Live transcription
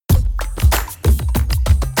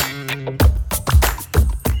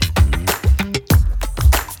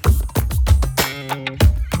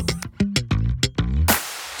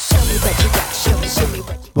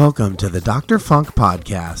Welcome to the Dr. Funk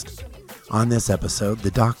Podcast. On this episode, the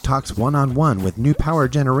doc talks one-on-one with New Power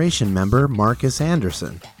Generation member Marcus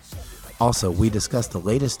Anderson. Also, we discuss the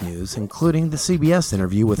latest news, including the CBS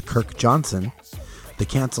interview with Kirk Johnson, the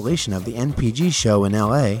cancellation of the NPG show in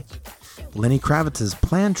LA, Lenny Kravitz's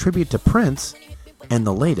planned tribute to Prince, and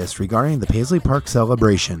the latest regarding the Paisley Park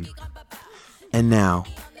celebration. And now,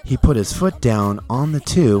 he put his foot down on the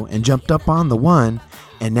 2 and jumped up on the 1,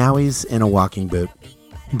 and now he's in a walking boot.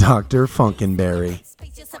 Dr. Funkenberry.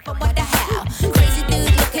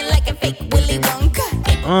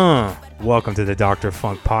 Welcome to the Dr.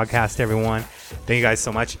 Funk Podcast, everyone. Thank you guys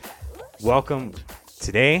so much. Welcome.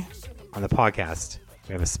 Today on the podcast,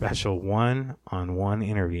 we have a special one-on-one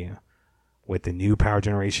interview with the New Power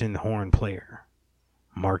Generation horn player,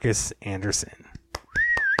 Marcus Anderson.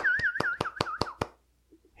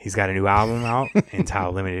 He's got a new album out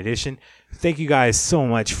entitled Limited Edition. Thank you guys so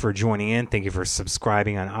much for joining in. Thank you for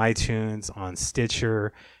subscribing on iTunes, on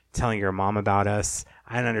Stitcher, telling your mom about us.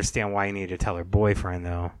 I don't understand why you need to tell her boyfriend,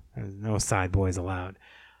 though. There's no side boys allowed.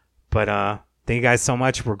 But thank you guys so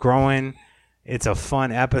much. We're growing. It's a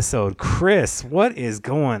fun episode. Chris, what is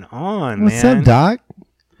going on, What's man? up, Doc?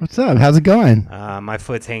 What's up? How's it going? My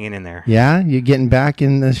foot's hanging in there. Yeah? You getting back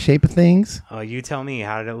in the shape of things? Oh, you tell me.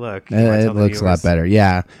 How did it look? It looks a lot better.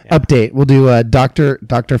 Yeah. Update. We'll do a Dr.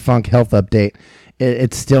 Funk health update.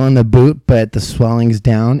 It's still in the boot, but the swelling's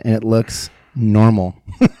down and it looks normal.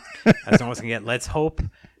 That's almost going to get. Let's hope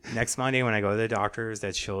next Monday when I go to the doctors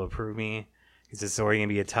that she'll approve me. Because it's already going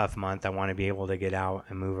to be a tough month. I want to be able to get out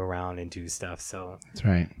and move around and do stuff. So that's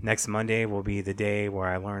right. Next Monday will be the day where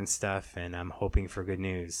I learn stuff, and I'm hoping for good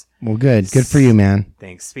news. Well, good. Good for you, man.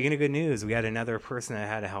 Thanks. Speaking of good news, we had another person that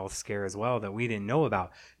had a health scare as well that we didn't know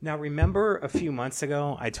about. Now, remember a few months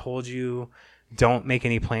ago, I told you don't make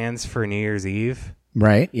any plans for New Year's Eve?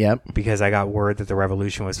 Right. Yep. Because I got word that the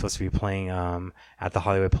Revolution was supposed to be playing at the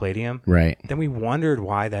Hollywood Palladium. Right. Then we wondered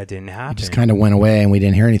why that didn't happen. It just kind of went away and we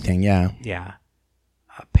didn't hear anything. Yeah. Yeah.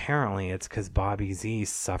 Apparently, it's because Bobby Z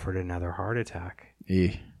suffered another heart attack.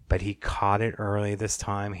 But he caught it early this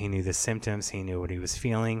time. He knew the symptoms. He knew what he was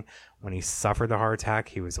feeling. When he suffered the heart attack,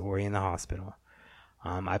 he was already in the hospital.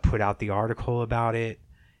 I put out the article about it.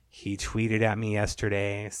 He tweeted at me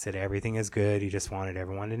yesterday, said everything is good. He just wanted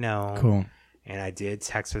everyone to know. Cool. And I did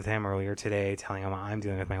text with him earlier today telling him I'm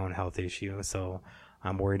dealing with my own health issue. So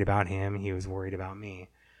I'm worried about him. He was worried about me.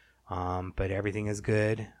 But everything is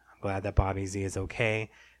good. Glad that Bobby Z is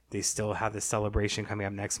okay. They still have the celebration coming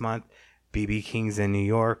up next month. BB King's in New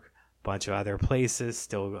York. Bunch of other places.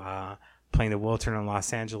 Still playing the Wiltern in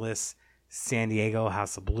Los Angeles. San Diego,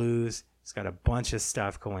 House of Blues. It's got a bunch of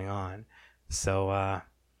stuff going on. So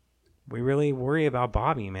we really worry about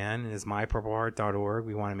Bobby, man. It's mypurpleheart.org.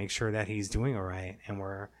 We want to make sure that he's doing all right. And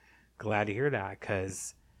we're glad to hear that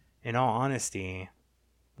because in all honesty,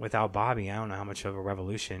 without Bobby, I don't know how much of a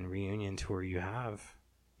Revolution reunion tour you have.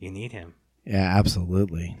 You need him. Yeah,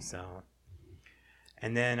 absolutely. So,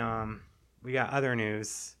 and then we got other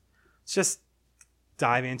news. Let's just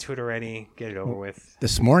dive into it already. Get it over with.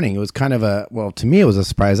 This morning, it was kind of to me, it was a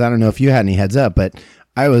surprise. I don't know if you had any heads up, but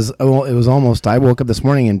I woke up this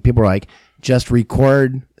morning and people were like, just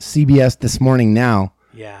record CBS This Morning now.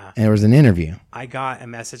 Yeah. And there was an interview. I got a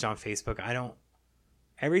message on Facebook.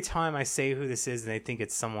 Every time I say who this is, they think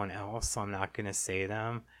it's someone else, so I'm not going to say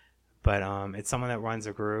them. But it's someone that runs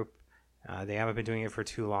a group. They haven't been doing it for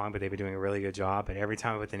too long, but they've been doing a really good job. But every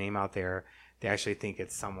time I put the name out there, they actually think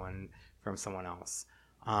it's someone from someone else.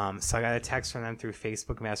 So I got a text from them through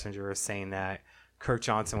Facebook Messenger saying that Kirk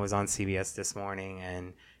Johnson was on CBS This Morning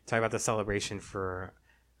and talked about the celebration for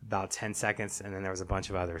about 10 seconds, and then there was a bunch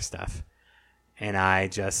of other stuff. And I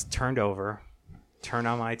just turned on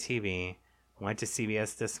my TV, went to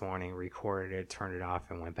CBS This Morning, recorded it, turned it off,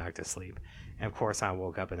 and went back to sleep. And, of course, I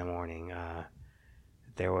woke up in the morning.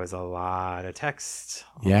 There was a lot of text,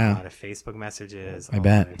 a lot of Facebook messages, a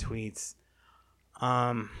lot of tweets.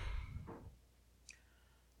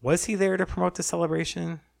 Was he there to promote the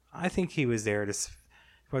celebration? I think he was there to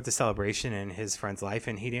promote the celebration in his friend's life,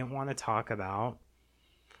 and he didn't want to talk about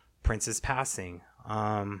Prince's passing.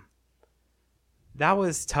 That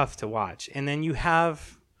was tough to watch. And then you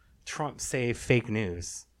have Trump say fake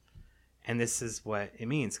news. And this is what it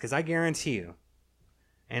means. Because I guarantee you,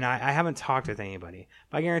 and I haven't talked with anybody,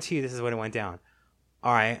 but I guarantee you this is what it went down.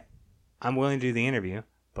 All right, I'm willing to do the interview,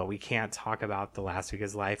 but we can't talk about the last week of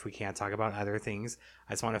his life. We can't talk about other things.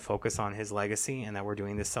 I just want to focus on his legacy and that we're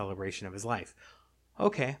doing this celebration of his life.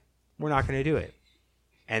 Okay, we're not going to do it.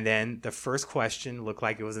 And then the first question looked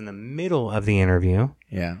like it was in the middle of the interview.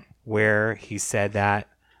 Yeah. Where he said that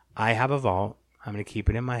I have a vault. I'm going to keep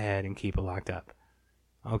it in my head and keep it locked up.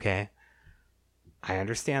 Okay. I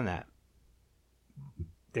understand that.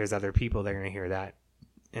 There's other people that are going to hear that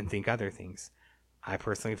and think other things. I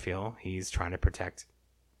personally feel he's trying to protect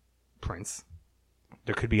Prince.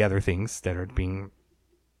 There could be other things that are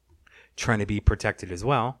trying to be protected as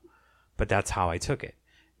well, but that's how I took it.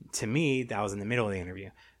 To me, that was in the middle of the interview.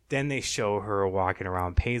 Then they show her walking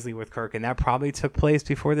around Paisley with Kirk, and that probably took place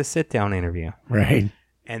before the sit-down interview. Right.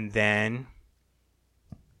 And then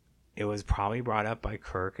it was probably brought up by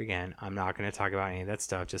Kirk again. I'm not going to talk about any of that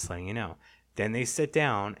stuff, just letting you know. Then they sit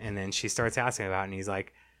down, and then she starts asking about it, and he's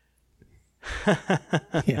like,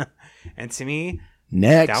 yeah. And to me,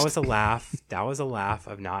 next, that was a laugh. That was a laugh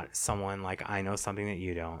of not someone like, I know something that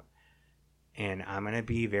you don't. And I'm going to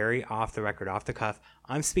be very off the record, off the cuff.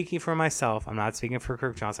 I'm speaking for myself. I'm not speaking for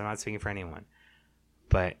Kirk Johnson. I'm not speaking for anyone.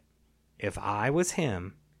 But if I was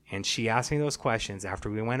him and she asked me those questions after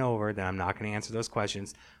we went over that I'm not going to answer those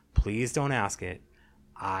questions, please don't ask it.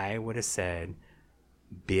 I would have said,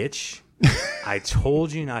 bitch, I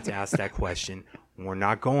told you not to ask that question. We're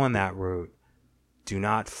not going that route. Do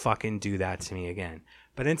not fucking do that to me again.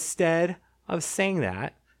 But instead of saying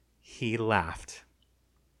that, he laughed.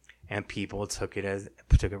 And people took it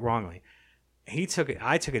wrongly. I took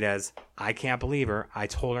it as, I can't believe her. I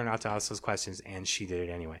told her not to ask those questions, and she did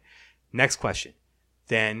it anyway. Next question.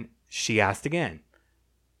 Then she asked again.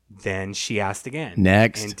 Then she asked again.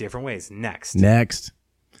 Next. In different ways. Next.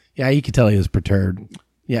 Yeah, you could tell he was perturbed.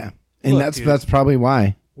 Yeah. And Look, that's probably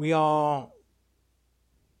why. We all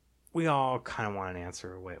kind of want an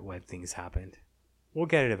answer what things happened. We'll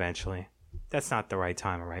get it eventually. That's not the right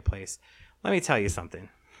time or right place. Let me tell you something.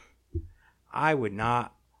 I would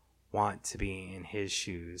not want to be in his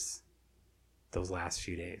shoes those last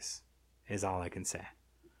few days, is all I can say.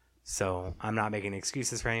 So I'm not making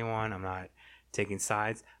excuses for anyone. I'm not taking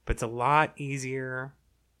sides. But it's a lot easier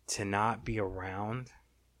to not be around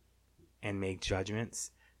and make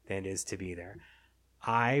judgments than it is to be there.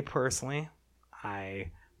 I personally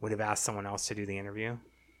would have asked someone else to do the interview.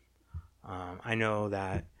 I know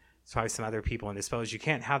that there's probably some other people indisposed. You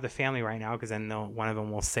can't have the family right now because then one of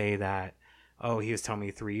them will say that, oh, he was telling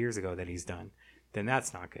me 3 years ago that he's done. Then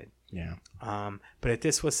that's not good. Yeah. But if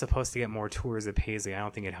this was supposed to get more tours of Paisley, I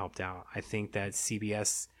don't think it helped out. I think that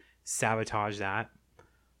CBS sabotaged that.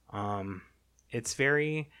 It's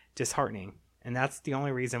very disheartening. And that's the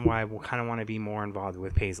only reason why I kind of want to be more involved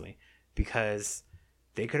with Paisley. Because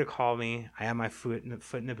they could have called me. I have my foot in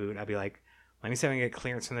the boot. I'd be like, let me see if I can get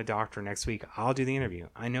clearance from the doctor next week. I'll do the interview.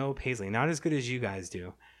 I know Paisley, not as good as you guys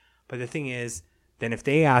do. But the thing is, then if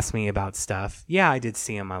they ask me about stuff, yeah, I did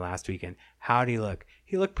see him my last weekend. How'd he look?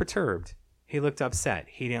 He looked perturbed. He looked upset.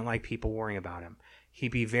 He didn't like people worrying about him.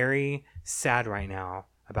 He'd be very sad right now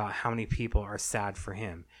about how many people are sad for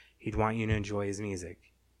him. He'd want you to enjoy his music.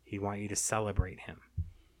 He'd want you to celebrate him.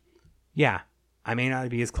 Yeah, I may not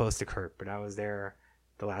be as close to Kurt, but I was there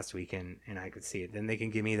the last weekend and I could see it. Then they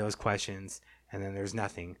can give me those questions and then there's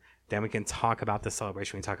nothing. Then we can talk about the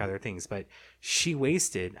celebration. We can talk other things. But she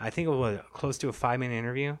wasted, I think it was close to a 5-minute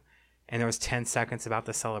interview. And there was 10 seconds about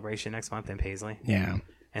the celebration next month in Paisley. Yeah.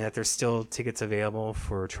 And that there's still tickets available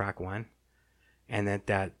for track 1. And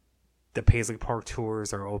that the Paisley Park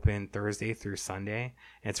tours are open Thursday through Sunday.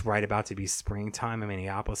 And it's right about to be springtime in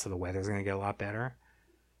Minneapolis. So the weather's going to get a lot better.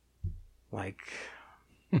 Like,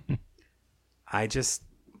 I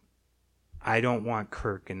don't want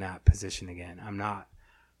Kirk in that position again. I'm not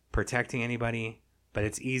protecting anybody, but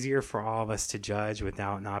it's easier for all of us to judge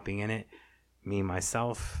without not being in it. Me,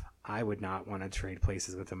 myself, I would not want to trade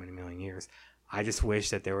places with him in a million years. I just wish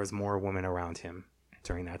that there was more women around him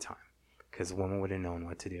during that time because women would have known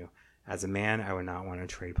what to do. As a man, I would not want to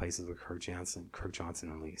trade places with Kirk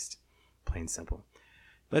Johnson at least. Plain simple.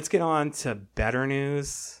 Let's get on to better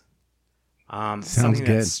news. Something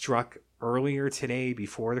good. that struck earlier today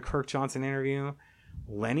before the Kirk Johnson interview.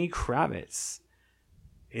 Lenny Kravitz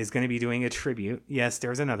is going to be doing a tribute. Yes,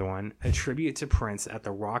 there's another one. A tribute to Prince at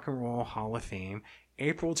the Rock and Roll Hall of Fame,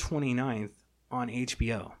 April 29th on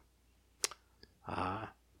HBO.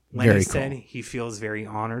 Lenny said he feels very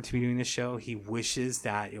honored to be doing this show. He wishes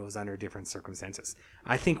that it was under different circumstances.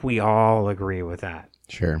 I think we all agree with that.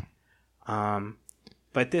 Sure.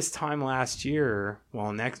 But this time last year,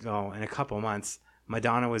 in a couple of months,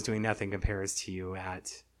 Madonna was doing Nothing Compares to You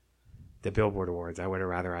at the Billboard Awards. I would have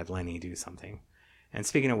rather had Lenny do something. And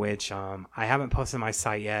speaking of which, I haven't posted my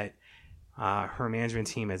site yet. Her management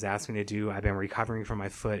team has asked me to do. I've been recovering from my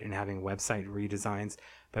foot and having website redesigns.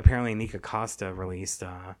 But apparently Nika Costa released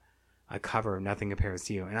a cover of Nothing Compares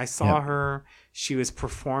to You. And I saw her. She was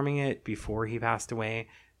performing it before he passed away.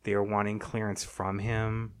 They were wanting clearance from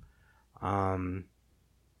him. And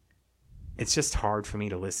it's just hard for me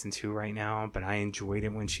to listen to right now, but I enjoyed it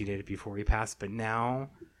when she did it before he passed. But now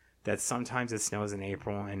that sometimes it snows in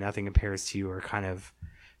April and Nothing Compares to You are kind of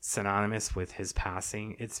synonymous with his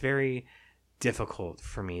passing, it's very difficult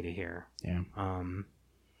for me to hear. Yeah.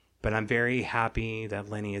 But I'm very happy that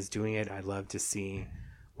Lenny is doing it. I'd love to see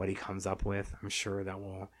what he comes up with. I'm sure that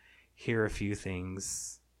we'll hear a few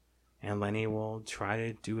things, and Lenny will try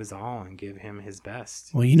to do his all and give him his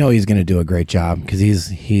best. Well, he's going to do a great job because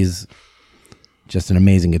he's just an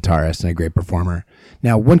amazing guitarist and a great performer.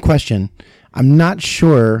 Now, one question. I'm not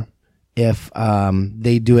sure if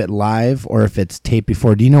they do it live or if it's taped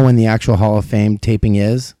before. Do you know when the actual Hall of Fame taping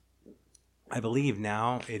is? I believe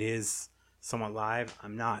now it is somewhat live.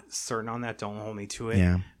 I'm not certain on that. Don't hold me to it.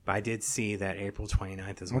 Yeah. But I did see that April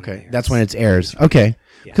 29th is when it Okay, airs. that's when it airs. Okay,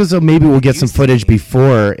 Yeah. because so maybe we'll get some Used to footage be.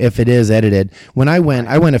 before if it is edited. When I went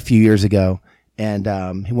a few years ago, and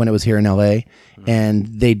when it was here in LA, and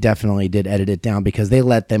they definitely did edit it down because they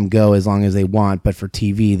let them go as long as they want. But for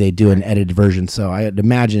TV, they do an edited version. So I'd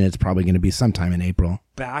imagine it's probably going to be sometime in April.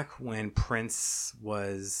 Back when Prince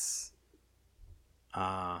was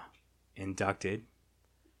inducted,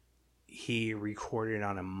 he recorded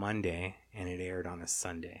on a Monday and it aired on a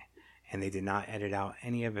Sunday. And they did not edit out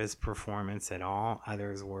any of his performance at all.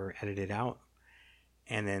 Others were edited out.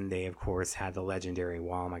 And then they, of course, had the legendary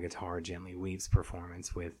While My Guitar Gently Weeps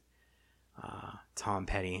performance with Tom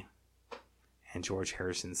Petty and George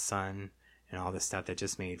Harrison's son and all the stuff that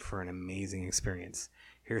just made for an amazing experience.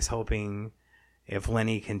 Here's hoping if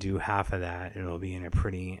Lenny can do half of that, it'll be in a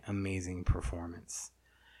pretty amazing performance.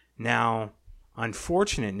 Now,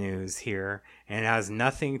 unfortunate news here, and it has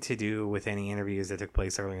nothing to do with any interviews that took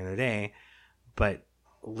place earlier in the day, but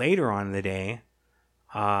later on in the day,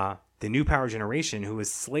 the New Power Generation, who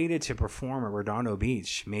was slated to perform at Redondo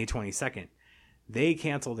Beach May 22nd, they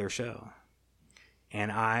canceled their show.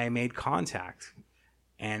 And I made contact,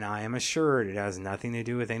 and I am assured it has nothing to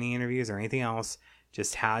do with any interviews or anything else,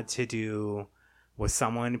 just had to do with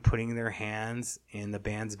someone putting their hands in the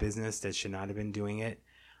band's business that should not have been doing it.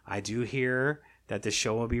 I do hear that the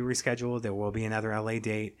show will be rescheduled. There will be another LA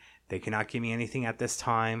date. They cannot give me anything at this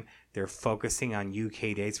time. They're focusing on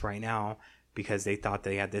UK dates right now because they thought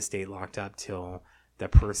they had this date locked up till the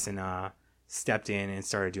person stepped in and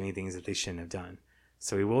started doing things that they shouldn't have done.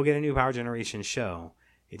 So we will get a New Power Generation show.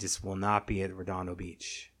 It just will not be at Redondo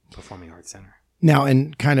Beach Performing Arts Center. Now,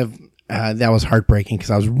 and kind of that was heartbreaking because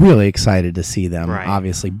I was really excited to see them, Right.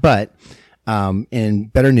 obviously. But in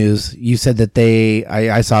better news, you said that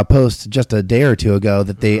I saw a post just a day or two ago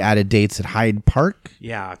that they added dates at Hyde Park.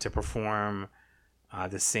 Yeah, to perform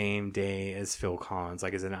the same day as Phil Collins,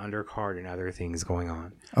 like as an undercard and other things going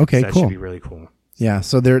on. Okay, So that cool. should be really cool. Yeah,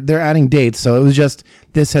 so they're adding dates. So it was just,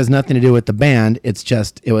 this has nothing to do with the band. It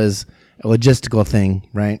was a logistical thing,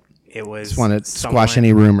 right? It was Just want to squash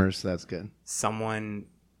any rumors. That's good. someone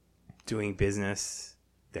doing business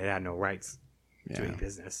that had no rights Yeah. doing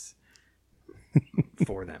business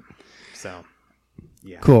for them. So,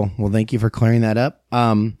 yeah. Cool. Well, thank you for clearing that up.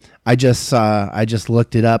 I just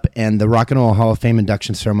looked it up, and the Rock and Roll Hall of Fame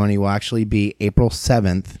induction ceremony will actually be April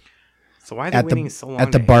 7th So why are they at waiting the so long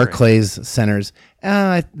at the to air it? Barclays Centers.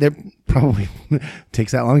 They're probably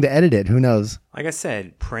takes that long to edit it. Who knows? Like I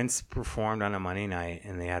said, Prince performed on a Monday night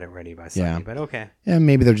and they had it ready by Sunday. Yeah. But okay. Yeah,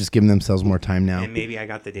 maybe they're just giving themselves more time now. And maybe I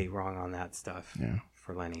got the date wrong on that stuff Yeah.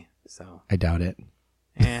 for Lenny. So, I doubt it.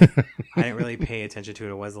 I didn't really pay attention to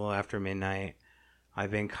it. It was a little after midnight.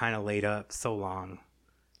 I've been kind of laid up so long.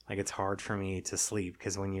 Like it's hard for me to sleep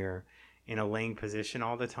because when you're in a laying position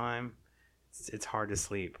all the time, it's hard to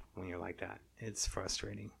sleep when you're like that. It's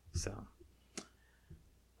frustrating. So,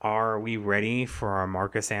 are we ready for our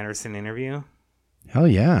Marcus Anderson interview? Hell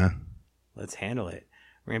yeah. Let's handle it.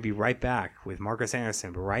 We're going to be right back with Marcus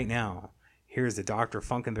Anderson, but right now, here's the Dr.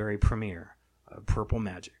 Funkenberry premiere of Purple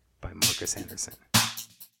Magic by Marcus Anderson.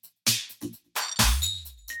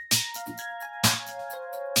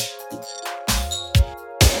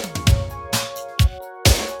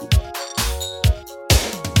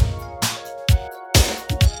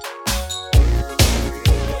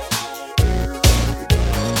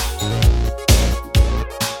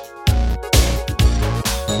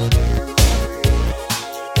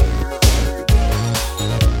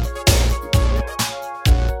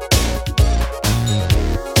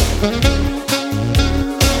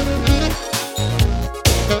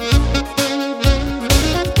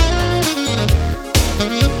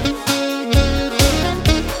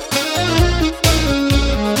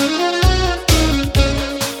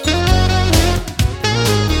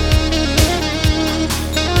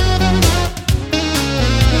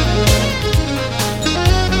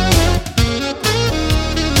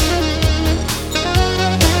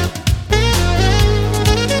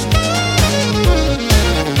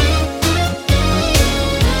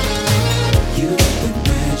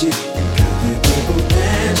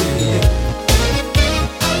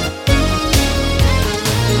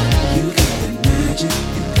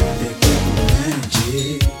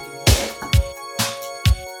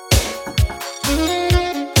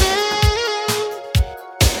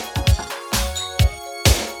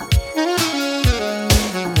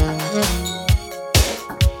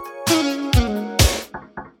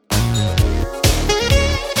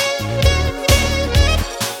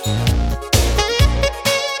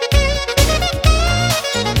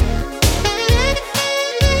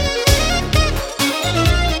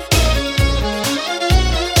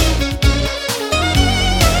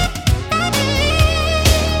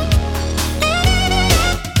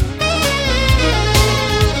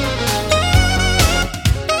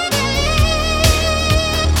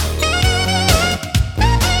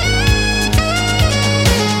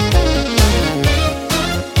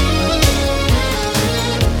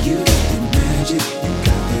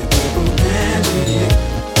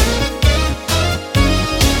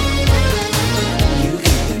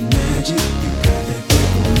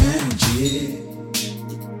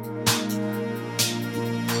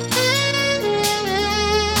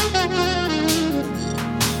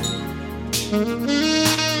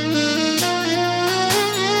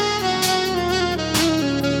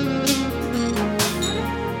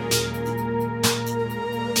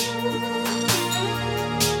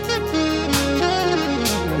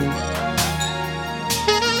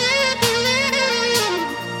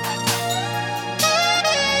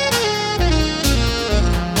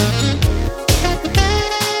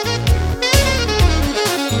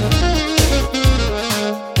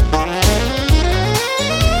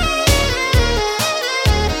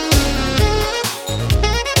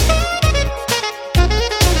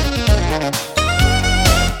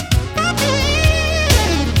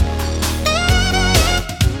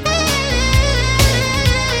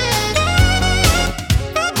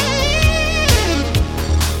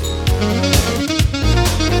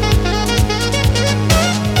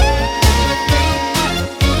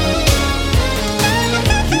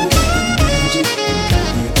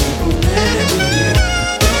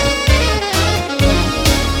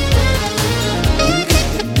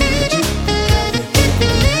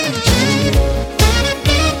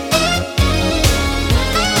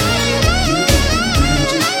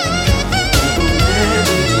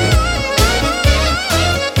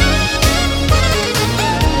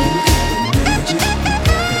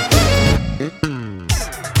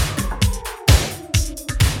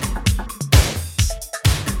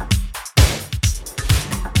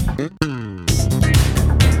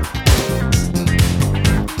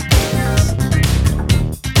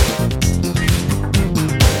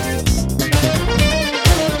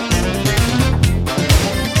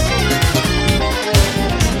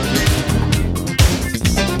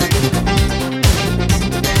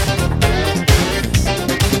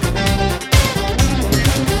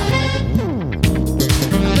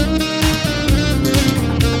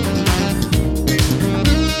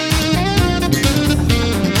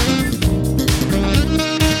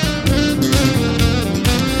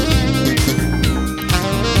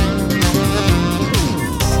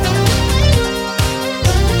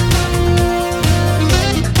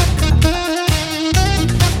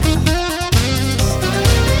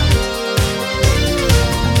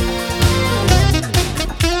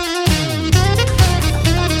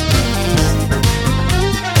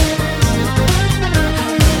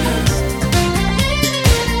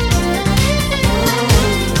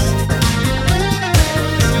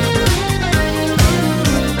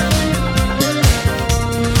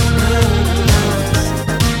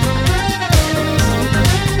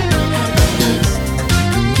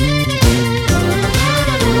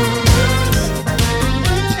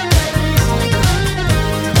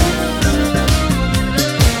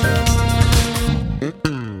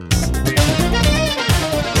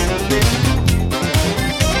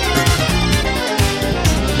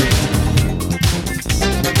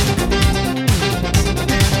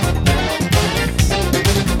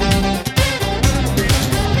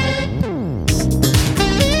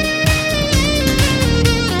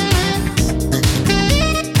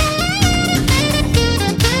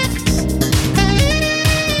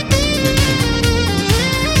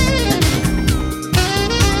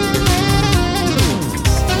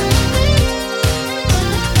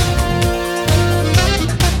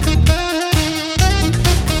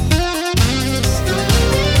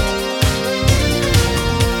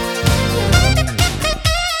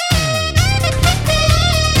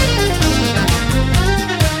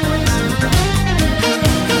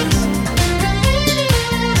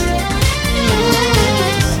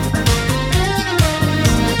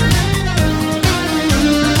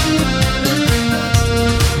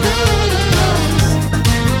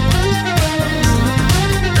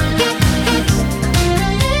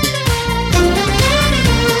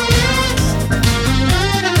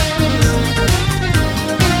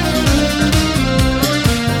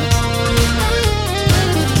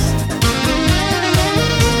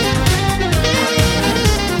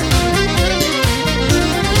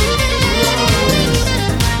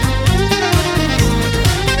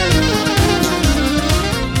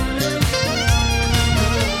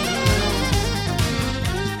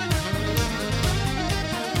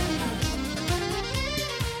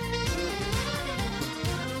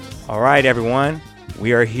 All right, everyone.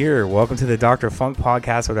 We are here. Welcome to the Dr. Funk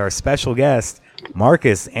podcast with our special guest,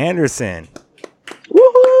 Marcus Anderson.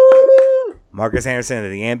 Woohoo! Marcus Anderson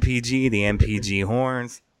of the MPG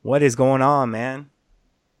Horns. What is going on, man?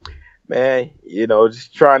 Man,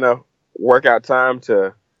 just trying to work out time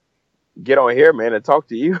to get on here, man, and talk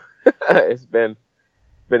to you. It's been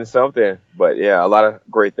something, but yeah, a lot of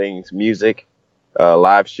great things: music,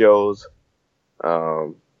 live shows,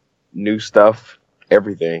 new stuff,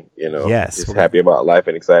 everything. Yes, just happy about life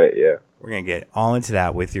and excited. Yeah. We're going to get all into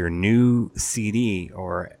that with your new CD,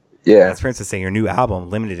 or Yeah. as Prince would say, your new album,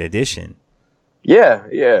 limited edition. Yeah.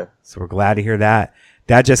 Yeah. So we're glad to hear that.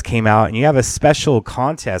 That just came out, and you have a special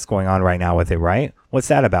contest going on right now with it, right? What's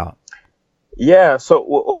that about? Yeah.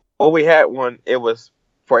 So we had one. It was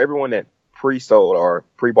for everyone that pre-sold or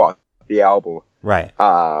pre-bought the album. Right.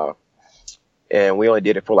 And we only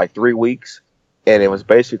did it for like 3 weeks. And it was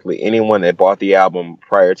basically anyone that bought the album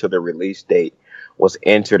prior to the release date was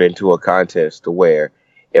entered into a contest to where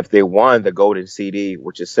if they won the golden CD,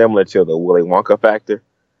 which is similar to the Willy Wonka factor,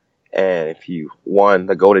 and if you won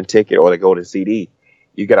the golden ticket or the golden CD,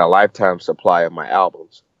 you get a lifetime supply of my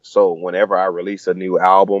albums. So whenever I release a new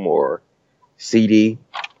album or CD,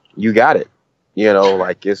 you got it. You know,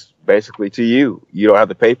 like it's basically to you. You don't have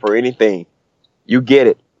to pay for anything. You get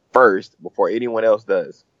it first before anyone else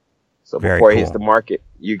does. So Very before it cool. hits the market,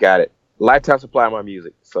 you got it. Lifetime supply of my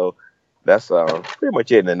music. So that's pretty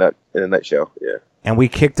much it in a nutshell. Yeah. And we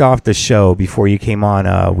kicked off the show before you came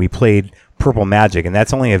on. We played Purple Magic, and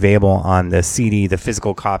that's only available on the CD, the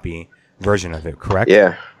physical copy version of it, correct?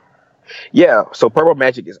 Yeah. Yeah. So Purple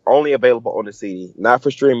Magic is only available on the CD, not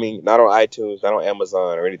for streaming, not on iTunes, not on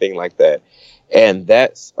Amazon or anything like that. And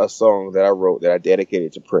that's a song that I wrote that I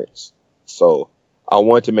dedicated to Prince. So I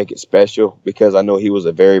wanted to make it special because I know he was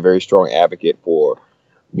a very, very strong advocate for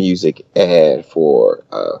music and for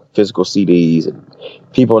physical CDs and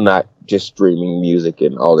people not just streaming music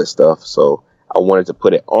and all this stuff. So I wanted to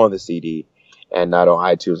put it on the CD and not on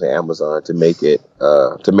iTunes and Amazon to make it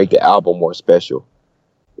to make the album more special.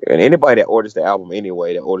 And anybody that orders the album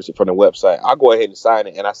anyway, that orders it from the website, I'll go ahead and sign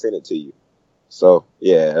it and I send it to you. So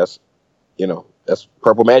yeah, that's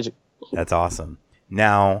Purple Magic. That's awesome.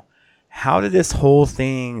 Now, how did this whole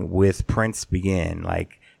thing with Prince begin?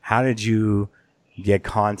 Like, how did you get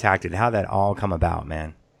contacted? How did that all come about,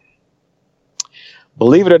 man?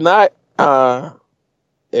 Believe it or not,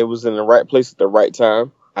 it was in the right place at the right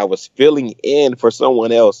time. I was filling in for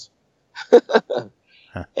someone else.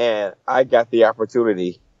 And I got the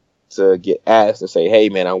opportunity to get asked to say, hey,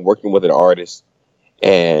 man, I'm working with an artist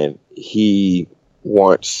and he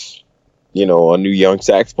wants, a new young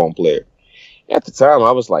saxophone player. At the time,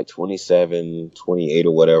 I was like 27, 28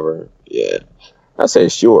 or whatever. Yeah. I said,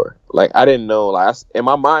 sure. Like, I didn't know. Like, in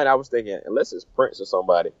my mind, I was thinking, unless it's Prince or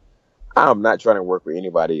somebody, I'm not trying to work with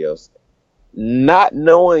anybody else. Not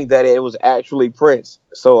knowing that it was actually Prince.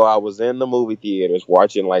 So I was in the movie theaters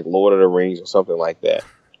watching like Lord of the Rings or something like that.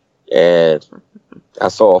 And I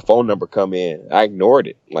saw a phone number come in. I ignored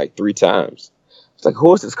it like 3 times. It's like,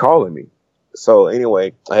 who is this calling me? So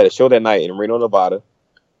anyway, I had a show that night in Reno, Nevada.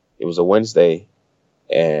 It was a Wednesday.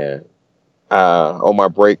 And on my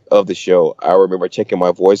break of the show, I remember checking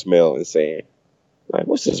my voicemail and saying, like,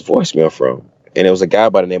 what's this voicemail from? And it was a guy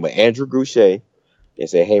by the name of Andrew Goucher. And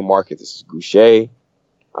said, hey, Marcus, this is Goucher.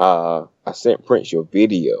 I sent Prince your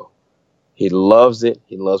video. He loves it.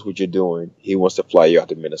 He loves what you're doing. He wants to fly you out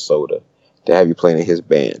to Minnesota to have you playing in his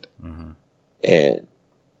band. Mm-hmm. And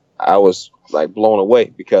I was like blown away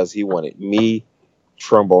because he wanted me,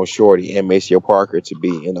 Trombone Shorty, and Maceo Parker to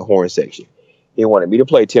be in the horn section. He wanted me to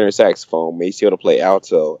play tenor saxophone, Maceo to play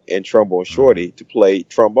alto, and Trombone Shorty to play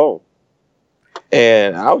trombone.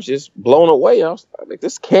 And I was just blown away. I was like,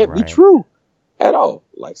 this can't be true at all.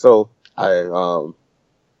 Like, so I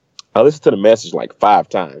listened to the message like 5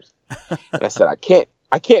 times. And I said,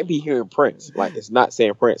 I can't be hearing Prince. Like, it's not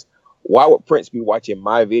saying Prince. Why would Prince be watching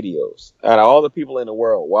my videos? Out of all the people in the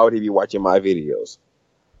world, why would he be watching my videos?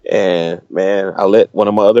 And man, I let one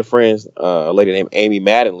of my other friends, a lady named Amy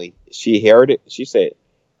Mattingly, she heard it. She said,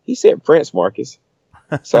 he said Prince, Marcus.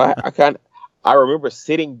 So I remember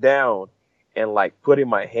sitting down and like putting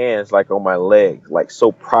my hands like on my legs, like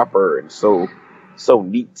so proper and so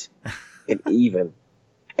neat and even.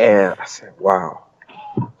 And I said, wow,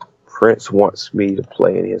 Prince wants me to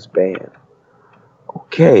play in his band.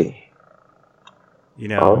 Okay.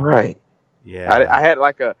 All right. Yeah. I had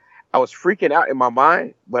I was freaking out in my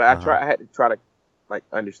mind, but I had to try to like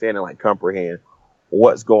understand and like comprehend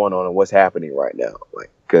what's going on and what's happening right now. Like,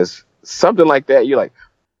 cause something like that, you're like,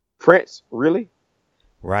 Prince, really?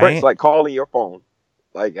 Right. Prince, like calling your phone.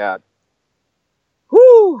 Like,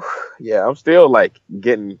 whoo. Yeah, I'm still like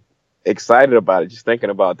getting excited about it, just thinking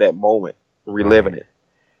about that moment, reliving it.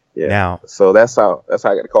 Yeah. Now, so that's how I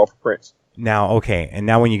got a call for Prince. Now, okay, and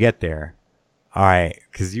now when you get there, all right,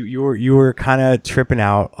 because you were kind of tripping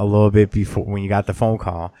out a little bit before when you got the phone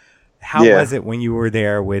call. How was it when you were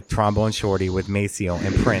there with Trombone Shorty, with Maceo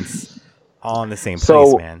and Prince, all in the same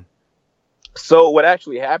place, man? So what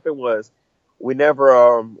actually happened was we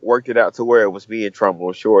never worked it out to where it was me and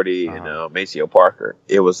Trombone Shorty and Maceo Parker.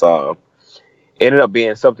 It was ended up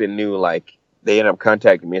being something new. Like they ended up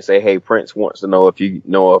contacting me and say, "Hey, Prince wants to know if you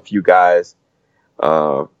know a few guys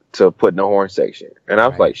to put in the horn section." And I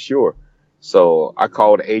was like, "Sure." So I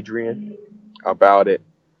called Adrian about it.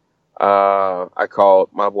 I called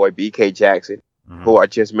my boy BK Jackson, who I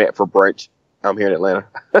just met for brunch. I'm here in Atlanta.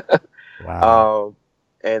 Wow.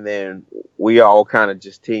 And then we all kind of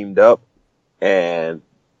just teamed up and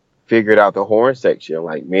figured out the horn section.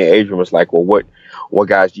 Like me and Adrian was like, "Well, what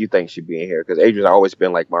guys do you think should be in here?" Because Adrian's always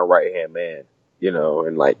been like my right hand man,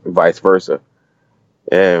 and like vice versa.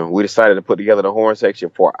 And we decided to put together the horn section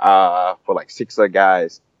for like 6 other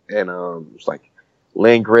guys, and it's like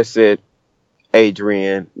Lynn Grissett,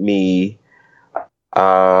 Adrian, me,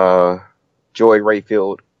 Joy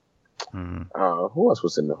Rayfield. Who else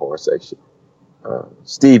was in the horn section?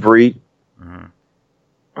 Steve Reed,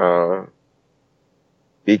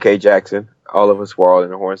 BK Jackson. All of us were all in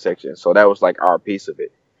the horn section, so that was like our piece of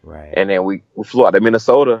it. Right. And then we flew out to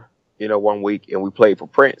Minnesota, one week, and we played for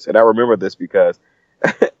Prince. And I remember this because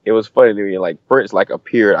it was funny to me. Like Prince like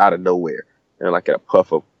appeared out of nowhere, and like in a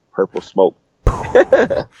puff of purple smoke.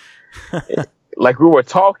 Like we were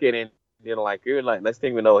talking, and next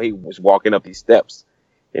thing we know, he was walking up these steps.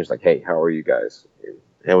 He was like, "Hey, how are you guys?"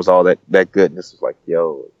 And it was all that goodness. It was like,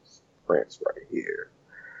 "Yo, it's Prince right here."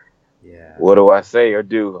 Yeah. What do I say or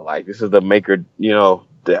do? Like, this is the maker,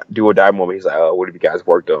 the do or die moment. He's like, "Oh, what have you guys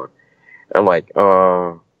worked on?" And I'm like,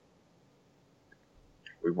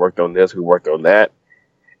 we worked on this, we worked on that,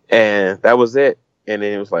 and that was it. And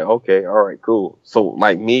then it was like, okay, all right, cool. So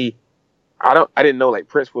like me, I didn't know like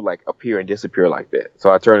Prince would like appear and disappear like that.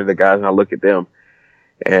 So I turned to the guys and I look at them,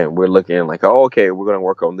 and we're looking like, oh, okay, we're gonna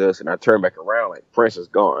work on this. And I turn back around, like Prince is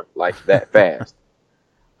gone, like that fast.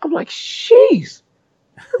 I'm like, jeez,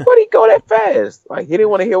 why'd he go that fast? Like he didn't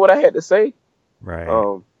want to hear what I had to say.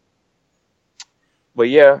 Right. But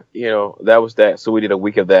yeah, that was that. So we did a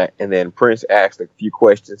week of that, and then Prince asked a few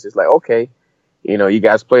questions. It's like, okay, you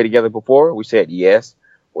guys played together before? We said yes,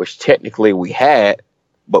 which technically we had,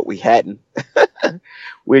 but we hadn't.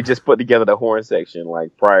 We had just put together the horn section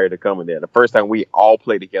like prior to coming there. The first time we all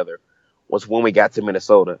played together was when we got to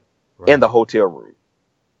Minnesota in the hotel room.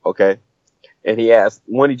 Okay. And he asked,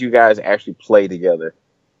 "When did you guys actually play together?"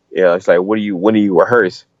 It's like, when do you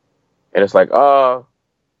rehearse? And it's like,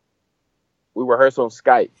 we rehearsed on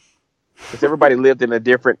Skype because everybody lived in a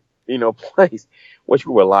different, place, which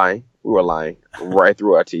we were lying. We were lying right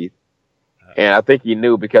through our teeth. And I think he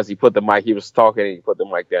knew because he put the mic, he was talking and he put the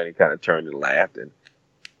mic down. He kind of turned and laughed and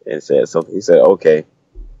said something. He said, okay.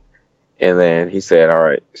 And then he said, all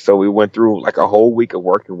right. So we went through like a whole week of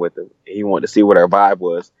working with him. He wanted to see what our vibe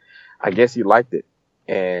was. I guess he liked it.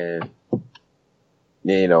 And,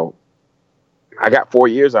 I got 4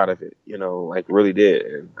 years out of it, like really did.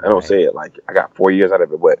 And I don't say it like I got 4 years out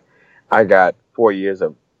of it, but I got 4 years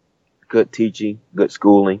of good teaching, good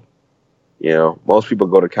schooling. Most people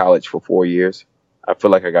go to college for 4 years. I feel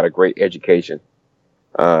like I got a great education,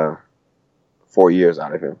 4 years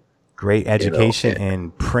out of him. Great education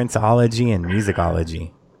in Princeology and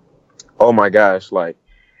musicology. Oh my gosh. Like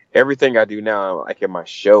everything I do now, like in my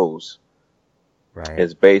shows,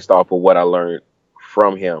 is based off of what I learned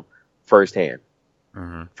from him firsthand.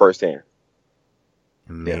 Firsthand.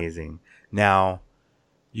 Amazing. Yeah. Now,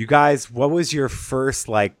 you guys, what was your first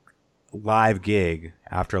like live gig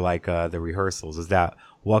after like the rehearsals? Was that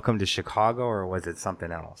Welcome to Chicago or was it something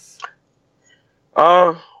else?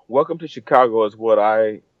 Welcome to Chicago is what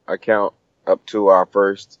I count up to our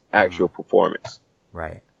first actual performance.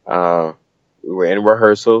 Right. We were in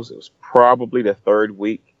rehearsals. It was probably the third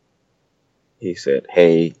week. He said,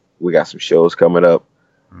 "Hey, we got some shows coming up.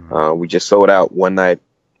 We just sold out one night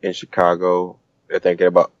in Chicago. They're thinking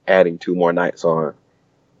about adding 2 more nights on.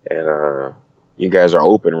 And you guys are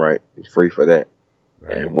open, right? It's free for that."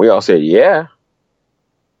 Right. And we all said, yeah.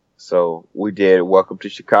 So we did Welcome to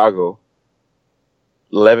Chicago,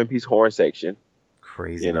 11-piece horn section.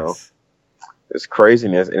 Craziness. It's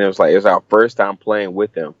craziness. And it was our first time playing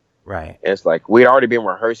with them. Right. And it's like we'd already been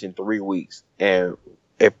rehearsing 3 weeks. And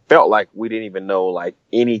it felt like we didn't even know like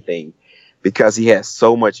anything because he has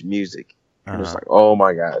so much music. And it's like, oh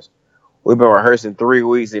my gosh, we've been rehearsing 3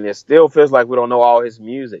 weeks and it still feels like we don't know all his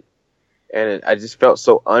music. And I just felt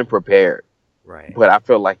so unprepared. Right. But I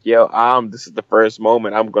feel like, this is the first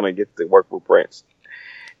moment I'm going to get to work with Prince.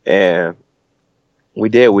 And we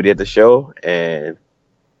did the show. And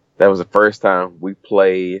that was the first time we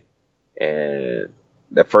played. And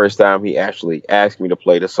the first time he actually asked me to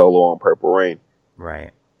play the solo on Purple Rain.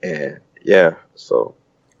 Right. And yeah, so.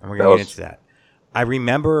 And we're going to get into that. I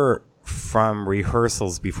remember from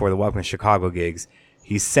rehearsals before the Welcome to Chicago gigs,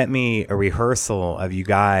 he sent me a rehearsal of you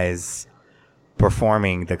guys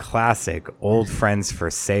performing the classic Old Friends for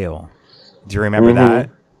Sale. Do you remember that?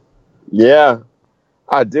 Yeah,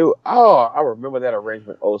 I do. Oh, I remember that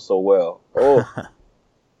arrangement oh so well.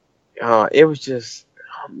 Oh, it was just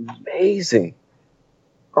amazing.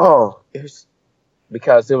 Oh, it was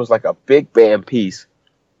because it was like a big band piece.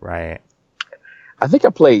 Right. I think I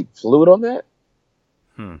played flute on that.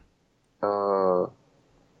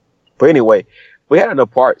 But anyway, we had enough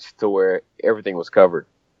parts to where everything was covered.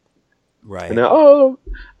 Right. And then,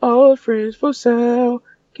 old friends for sale,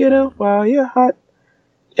 get up while you're hot.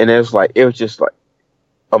 And it was just like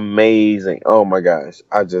amazing. Oh my gosh.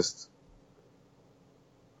 I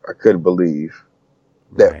couldn't believe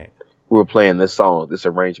that we were playing this song, this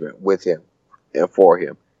arrangement with him and for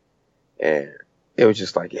him. And it was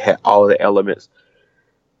just like, it had all the elements,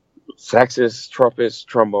 saxes, trumpets,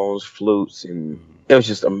 trombones, flutes, and it was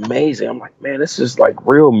just amazing. I'm like, man, this is like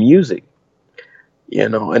real music,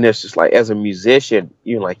 and it's just like, as a musician,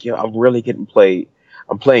 you're like, I'm really getting played.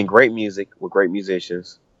 I'm playing great music with great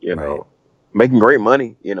musicians, making great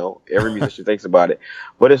money, every musician thinks about it,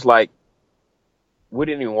 but it's like, we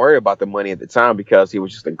didn't even worry about the money at the time because it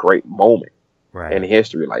was just a great moment in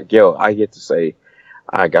history. Like, I get to say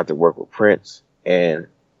I got to work with Prince, and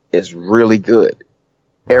it's really good.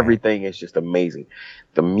 Everything is just amazing.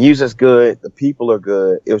 The music's good. The people are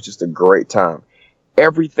good. It was just a great time.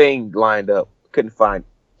 Everything lined up. Couldn't find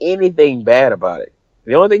anything bad about it.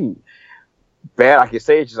 The only thing bad I could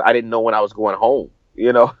say is just I didn't know when I was going home,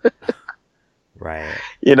 Right.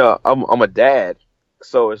 I'm a dad.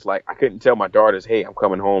 So it's like I couldn't tell my daughters, hey, I'm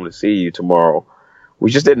coming home to see you tomorrow.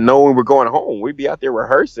 We just didn't know when we were going home. We'd be out there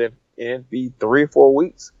rehearsing, and it'd be 3 or 4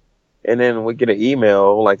 weeks. And then we get an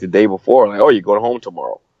email like the day before, like, oh, you're going home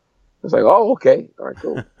tomorrow. It's like, oh, okay. All right,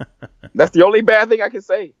 cool. That's the only bad thing I can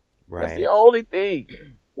say. Right. That's the only thing,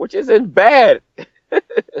 which isn't bad.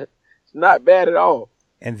 It's not bad at all.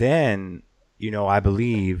 And then, I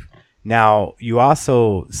believe now you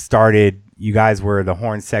also started, you guys were the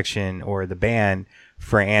horn section or the band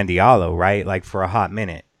for Andy Allo, right? Like for a hot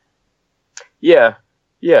minute. Yeah.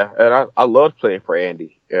 And I loved playing for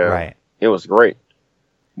Andy. Right. It was great.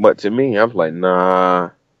 But to me, I'm like, nah,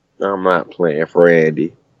 I'm not playing for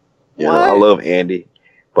Andy. I love Andy,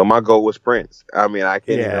 but my goal was Prince. I mean, I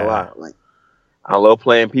can't even lie. Like, I love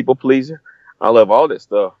playing people pleaser. I love all this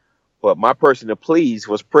stuff, but my person to please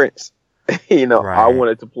was Prince. I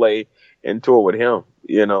wanted to play and tour with him.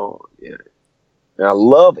 And I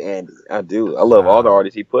love Andy. I do. I love all the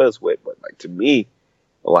artists he put us with. But like, to me,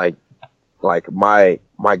 like my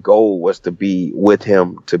goal was to be with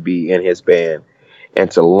him, to be in his band, and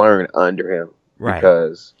to learn under him,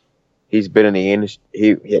 because he's been in the industry.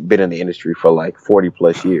 He had been in the industry for like 40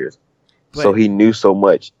 plus years, so he knew so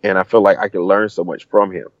much, and I feel like I could learn so much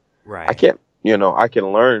from him. Right. I can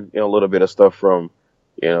learn a little bit of stuff from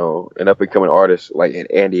an up and coming artist like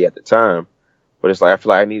Andy at the time, but it's like I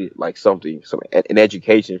feel like I needed like an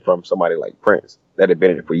education from somebody like Prince that had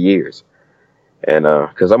been in it for years, and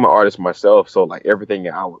because I'm an artist myself, so like everything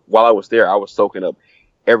while I was there, I was soaking up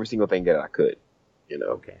every single thing that I could.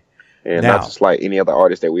 Okay. And not just like any other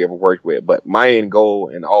artist that we ever worked with, but my end goal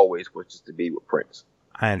and always was just to be with Prince.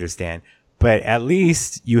 I understand. But at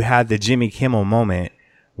least you had the Jimmy Kimmel moment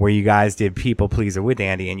where you guys did People Pleaser with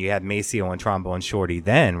Andy, and you had Maceo and Trombone Shorty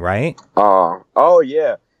then, right? Oh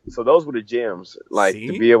yeah. So those were the gems, like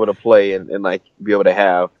to be able to play and like be able to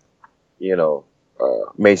have,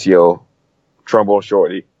 Maceo, Trombone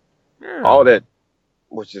Shorty, all that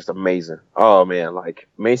was just amazing. Oh man, like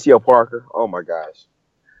Maceo Parker. Oh my gosh.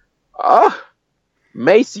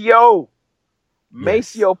 Maceo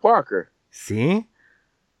Parker. See?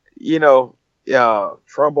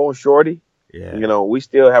 Trombone Shorty. Yeah. We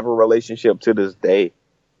still have a relationship to this day.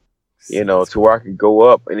 To where I could go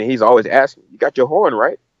up, and he's always asking, "You got your horn,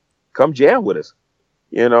 right? Come jam with us."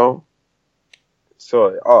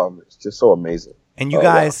 So, it's just so amazing. And you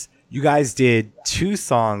guys did 2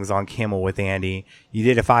 songs on Kimmel with Andy. You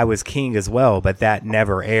did If I Was King as well, but that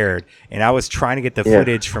never aired. And I was trying to get the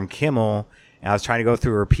footage from Kimmel, and I was trying to go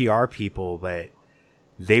through her PR people, but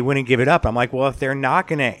they wouldn't give it up. I'm like, well, if they're not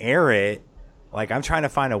going to air it, like I'm trying to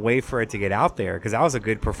find a way for it to get out there, because that was a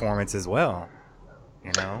good performance as well.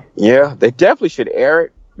 Yeah, they definitely should air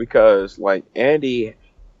it, because like Andy,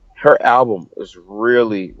 her album was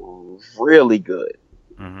really, really good.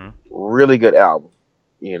 Mm-hmm. Really good album.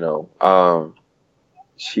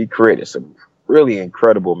 She created some really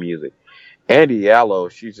incredible music. Andy Allo,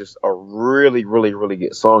 she's just a really, really, really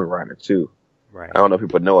good songwriter too. Right. I don't know if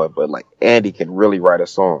people know it, but like Andy can really write a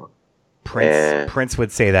song. Prince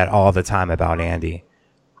would say that all the time about Andy.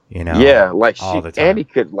 Yeah, like Andy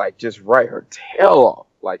could like just write her tail off.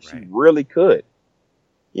 Like she really could.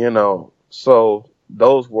 So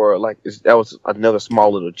those were like that was another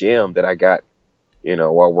small little gem that I got,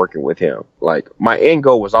 while working with him. Like my end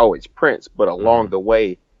goal was always Prince, but along the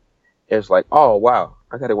way, it's like, oh wow,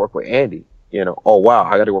 I got to work with Andy. Oh wow,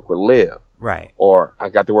 I got to work with Liv. Right. Or I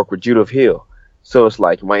got to work with Judith Hill. So it's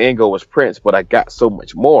like my end goal was Prince, but I got so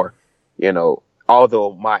much more.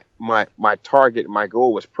 Although my target, my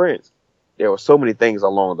goal was Prince, there were so many things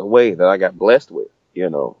along the way that I got blessed with.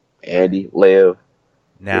 Andy, Liv,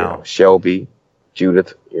 Now, Shelby,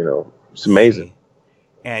 Judith. It's amazing.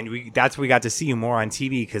 see, and we got to see you more on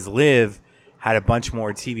TV because Liv had a bunch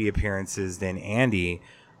more TV appearances than Andy.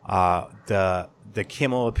 The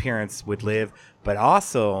Kimmel appearance with Liv, but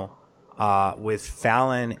also with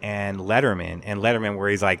Fallon and Letterman, where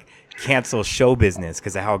he's like, cancel show business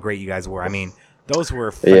because of how great you guys were. I mean, those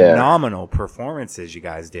were phenomenal performances you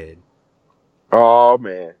guys did. Oh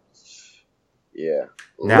man, yeah.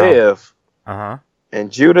 Now, Liv and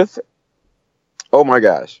Judith. Oh my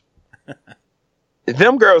gosh,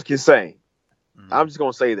 them girls can sing. I'm just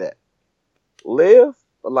gonna say that. Liv,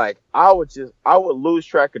 like I would lose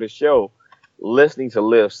track of the show listening to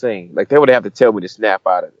Liv sing. Like they would have to tell me to snap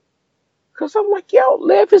out of it. Cause I'm like, yo,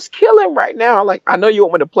 Liv is killing right now. Like I know you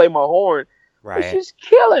want me to play my horn, right? But she's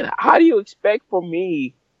killing. How do you expect for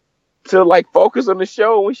me to like focus on the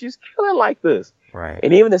show when she's killing like this? Right.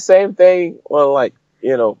 And even the same thing when like,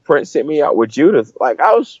 Prince sent me out with Judith. Like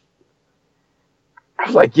I was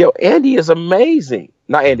like, yo, Andy is amazing.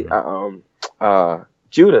 Not Andy,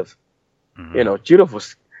 Judith. Judith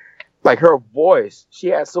was like her voice. She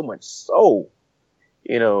had so much soul.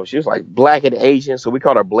 She was like black and Asian, so we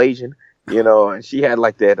called her Blasian. And she had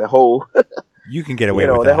like the whole. You can get away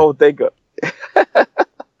with that whole thing.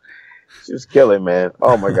 She was killing, man.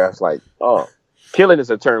 Oh my gosh, killing is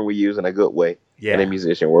a term we use in a good way in the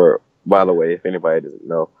musician world. By the way, if anybody doesn't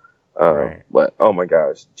know, right. But oh my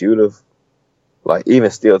gosh, Judith, like even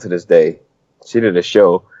still to this day, she did a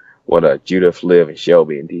show with Judith, Liv, and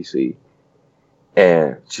Shelby in DC,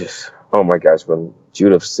 and just oh my gosh, when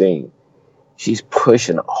Judith sings, she's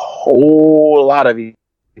pushing a whole lot of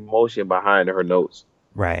emotion behind her notes.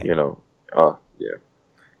 Right. Yeah.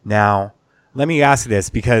 Now, let me ask you this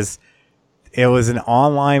because it was an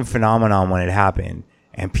online phenomenon when it happened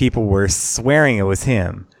and people were swearing it was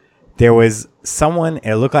him. There was someone,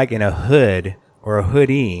 it looked like in a hood or a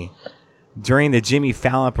hoodie during the Jimmy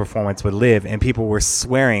Fallon performance with Liv, and people were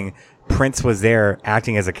swearing Prince was there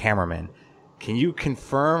acting as a cameraman. Can you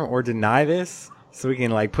confirm or deny this so we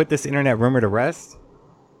can put this internet rumor to rest?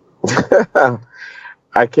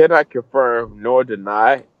 I cannot confirm nor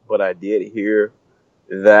deny, but I did hear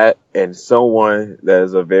that, and someone that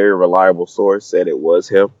is a very reliable source said it was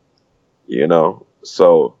him.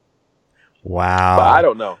 So wow. But I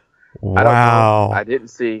don't know. Wow. I don't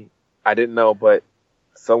know. I didn't know, but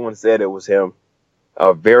someone said it was him.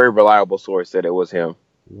 A very reliable source said it was him.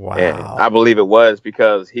 Wow. And I believe it was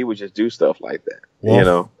because he would just do stuff like that.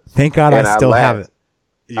 Well, thank God I still have it.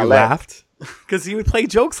 You laughed? Because he would play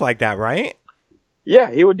jokes like that, right? Yeah,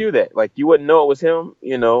 he would do that. Like you wouldn't know it was him.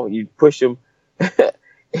 You'd push him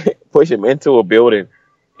into a building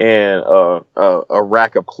and a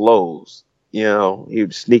rack of clothes. He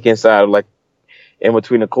would sneak inside in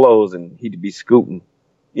between the clothes, and he'd be scooting,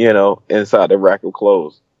 inside the rack of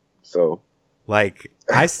clothes. So, I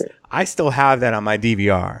still have that on my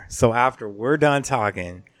DVR. So after we're done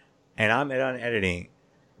talking, and I'm done editing,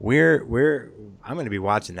 I'm going to be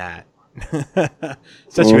watching that,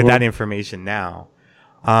 especially with that information now.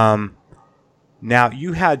 Now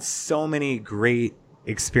you had so many great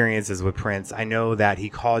experiences with Prince. I know that he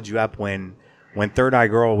called you up when Third Eye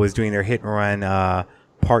Girl was doing their Hit and Run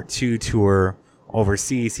Part 2 tour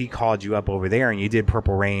overseas. He called you up over there, and you did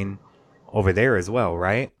Purple Rain over there as well,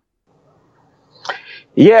 right?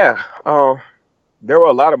 Yeah. There were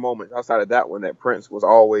a lot of moments outside of that one that Prince was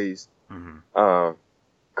always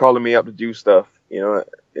calling me up to do stuff. And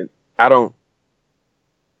I don't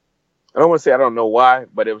want to say I don't know why,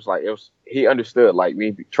 but he understood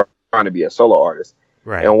me trying to be a solo artist.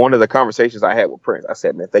 Right. And one of the conversations I had with Prince, I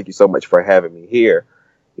said, man, thank you so much for having me here,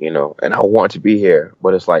 and I want to be here.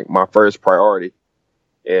 But it's my first priority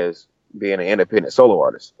is being an independent solo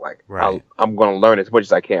artist. Right. I'm going to learn as much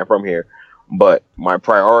as I can from here. But my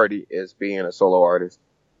priority is being a solo artist.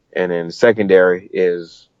 And then secondary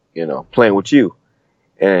is, playing with you.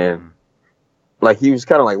 And he was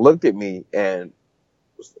kind of looked at me and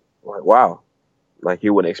was like, wow,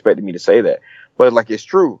 he wouldn't expect me to say that. But it's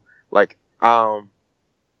true. I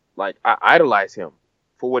idolize him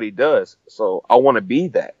for what he does. So I want to be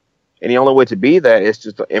that. And the only way to be that is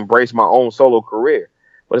just to embrace my own solo career.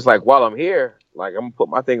 But it's while I'm here, I'm going to put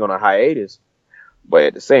my thing on a hiatus. But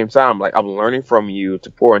at the same time, like, I'm learning from you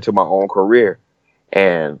to pour into my own career.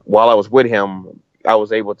 And while I was with him, I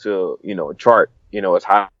was able to, chart, as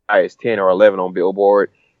high as 10 or 11 on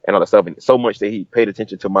Billboard and all that stuff. And so much that he paid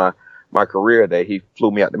attention to my career that he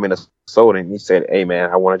flew me out to Minnesota and he said, "Hey man,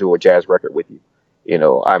 I want to do a jazz record with you.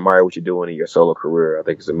 I admire what you're doing in your solo career. I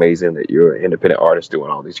think it's amazing that you're an independent artist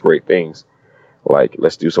doing all these great things. Like,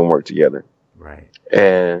 let's do some work together." Right.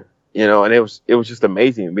 And, and it was just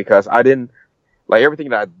amazing because I didn't, like, everything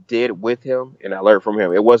that I did with him and I learned from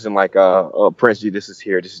him, it wasn't like, Prince G, this is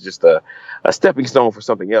here. This is just a stepping stone for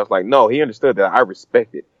something else. Like, no, he understood that I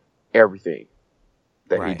respected everything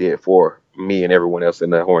that he did for me and everyone else in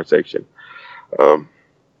the horn section.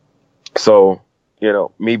 So,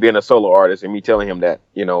 me being a solo artist and me telling him that,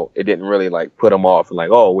 it didn't really like put him off and like,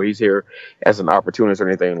 oh, well, he's here as an opportunist or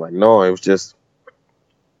anything. Like, no, it was just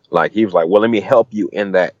like, he was like, well, let me help you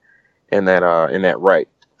in that right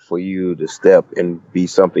for you to step and be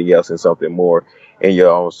something else and something more in your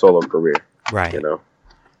own solo career. Right.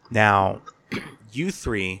 Now, you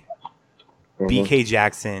three, BK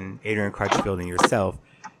Jackson, Adrian Crutchfield, and yourself,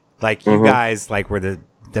 like, you guys like were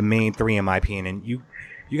the main three in my opinion, and you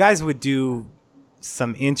guys would do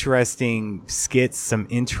some interesting skits, some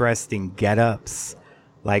interesting get-ups.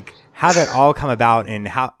 Like, how did it all come about, and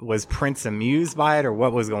how was Prince amused by it, or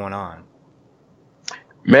what was going on?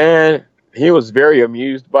 Man, he was very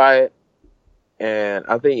amused by it. And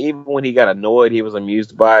I think even when he got annoyed, he was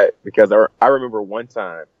amused by it because I remember one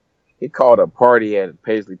time he called a party at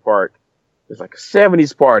Paisley Park. It was like a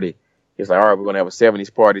 70s party. He's like, all right, we're going to have a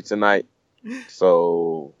 70s party tonight.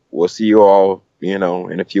 So we'll see you all,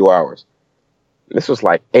 in a few hours. This was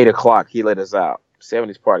like 8 o'clock. He let us out.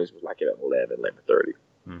 70s parties was like at 11:30.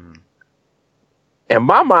 Mm-hmm. In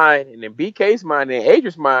my mind, and in BK's mind, and in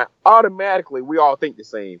Adrian's mind, automatically we all think the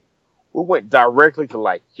same. We went directly to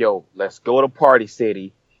like, yo, let's go to Party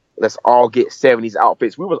City. Let's all get 70s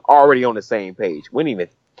outfits. We was already on the same page. We didn't even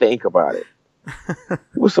think about it.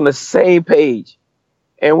 We was on the same page.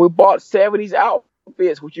 And we bought 70s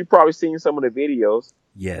outfits, which you've probably seen some of the videos.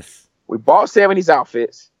 Yes. We bought 70s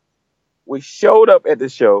outfits. We showed up at the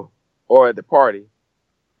show or at the party.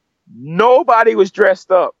 Nobody was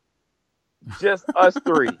dressed up. Just us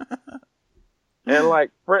three. And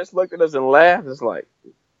like Prince looked at us and laughed. It's like,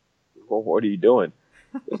 well, what are you doing?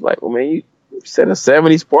 It's like, well, man, you said a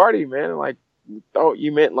 70s party, man. Like, we thought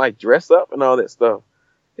you meant like dress up and all that stuff.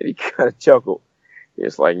 And he kind of chuckled.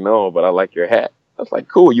 It's like, no, but I like your hat. I was like,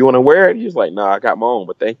 cool, you want to wear it? He was like, no, I got my own,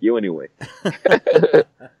 but thank you anyway.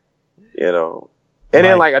 And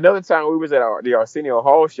then like another time we was at the Arsenio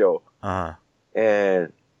Hall show,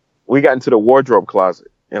 and we got into the wardrobe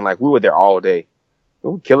closet, and like we were there all day.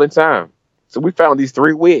 We were killing time. So we found these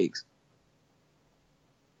 3 wigs.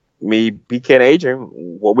 Me, BK, and Adrian,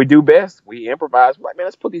 what we do best, we improvise. We're like, man,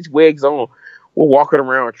 let's put these wigs on. We're walking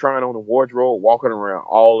around trying on the wardrobe, walking around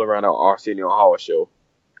all around our Arsenio Hall show.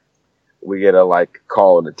 We get a like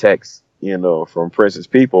call and a text, from Prince's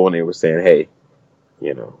people, and they were saying, hey,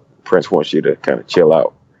 Prince wants you to kind of chill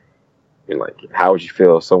out. And like, how would you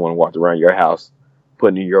feel if someone walked around your house,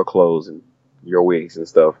 putting in your clothes and your wigs and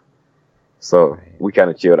stuff? So we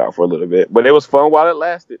kind of chilled out for a little bit, but it was fun while it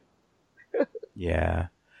lasted. Yeah.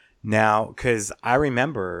 Now, because I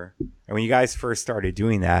remember when you guys first started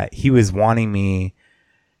doing that, he was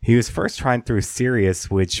first trying through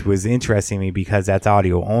Sirius, which was interesting to me because that's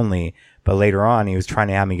audio only. But later on, he was trying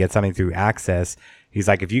to have me get something through Access. He's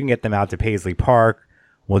like, if you can get them out to Paisley Park,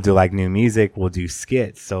 we'll do like new music, we'll do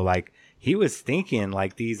skits. So like he was thinking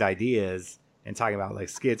like these ideas and talking about like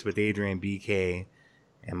skits with Adrian, BK,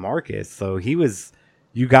 and Marcus. So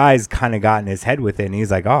you guys kind of got in his head with it, and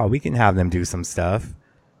he's like, oh, we can have them do some stuff.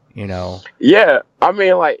 Yeah, I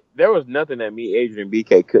mean, like, there was nothing that me, Adrian, and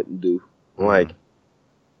BK couldn't do. Like,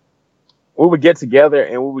 we would get together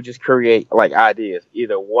and we would just create, like, ideas.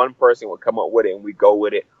 Either one person would come up with it and we'd go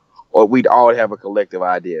with it, or we'd all have a collective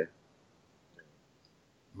idea.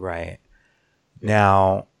 Right.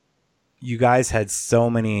 Now, you guys had so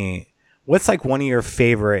many... What's, like, one of your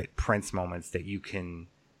favorite Prince moments that you can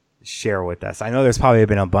share with us? I know there's probably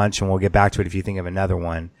been a bunch, and we'll get back to it if you think of another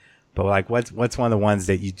one. But like, what's one of the ones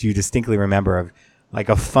that you distinctly remember of, like,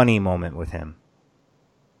 a funny moment with him?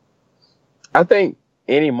 I think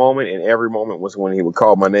any moment and every moment was when he would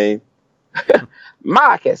call my name,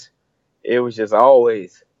 Marcus. It was just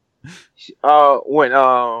always when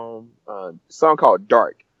song called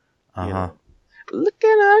Dark.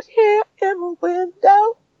 Looking out here in the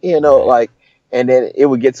window, like, and then it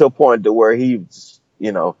would get to a point to where he,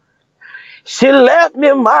 she left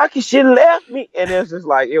me, Marcus, she left me. And it was just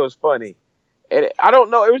like, it was funny. And I don't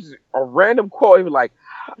know, it was a random quote. He was like,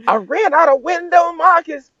 I ran out of window,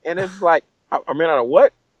 Marcus. And it's like, I ran out of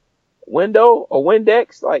what? Window or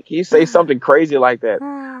Windex? Like, he say something crazy like that.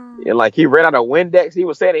 And like, he ran out of Windex. He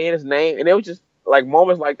was saying it in his name. And it was just like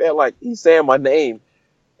moments like that, like he's saying my name.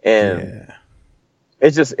 And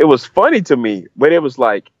it was funny to me, but it was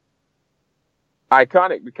like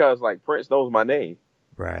iconic because like Prince knows my name.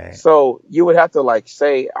 Right. So you would have to like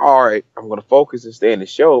say, all right, I'm going to focus and stay in the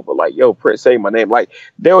show. But like, yo, Prince say my name. Like,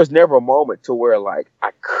 there was never a moment to where like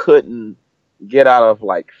I couldn't get out of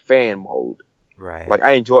like fan mode. Right. Like,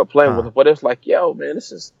 I enjoyed playing with him, but it's like, yo, man,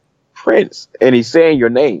 this is Prince. And he's saying your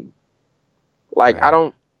name. Like, right. I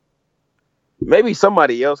don't, maybe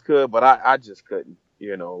somebody else could, but I just couldn't.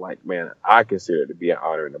 You know, like, man, I consider it to be an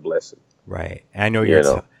honor and a blessing. Right. And I know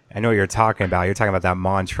I know what you're talking about. You're talking about that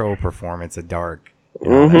Montreux performance of Dark.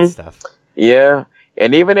 And all that stuff. Yeah,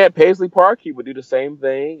 and even at Paisley Park, he would do the same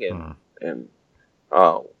thing, and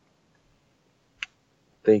I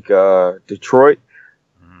think Detroit,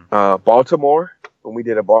 Baltimore, when we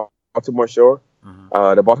did a Baltimore show,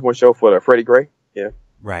 the Baltimore show for the Freddie Gray. Yeah.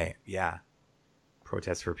 Right. Yeah.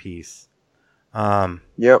 Protest for Peace.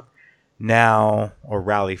 Yep. Now, or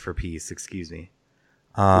Rally for Peace, excuse me.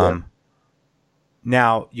 Now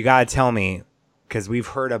you gotta tell me, because we've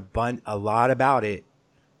heard a lot about it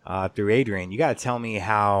through Adrian. You got to tell me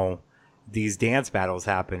how these dance battles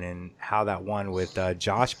happen and how that one with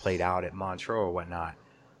Josh played out at Montreux or whatnot.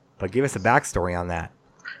 But give us a backstory on that.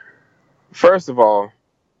 First of all,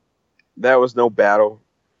 that was no battle.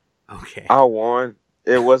 Okay. I won.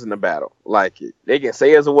 It wasn't a battle. Like, they can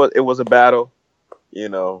say it was a battle, you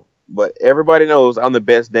know, but everybody knows I'm the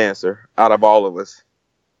best dancer out of all of us.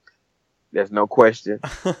 There's no question.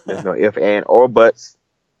 There's no if, and, or buts.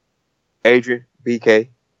 Adrian, BK,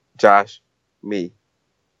 Josh, me.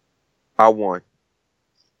 I won.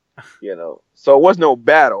 You know. So it was no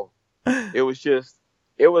battle. It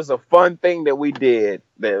was a fun thing that we did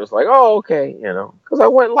that was like, oh, okay, you know, because I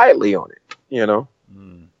went lightly on it, you know.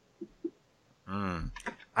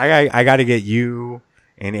 I got to get you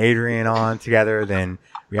and Adrian on together. Then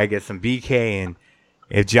we got to get some BK. And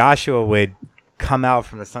if Joshua would come out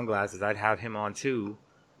from the sunglasses, I'd have him on too,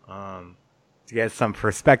 to get some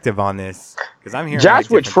perspective on this, because I'm hearing Josh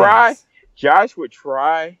would try. things. Josh would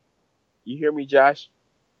try. You hear me, Josh?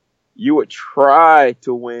 You would try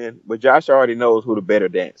to win, but Josh already knows who the better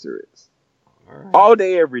dancer is. Right. All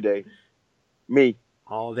day, every day. Me.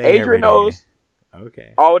 All day. Adrian knows.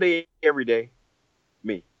 Okay. All day, every day.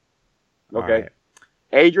 Me. Okay. Right.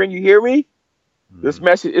 Adrian, you hear me? This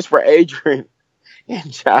message is for Adrian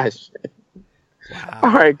and Josh. Wow.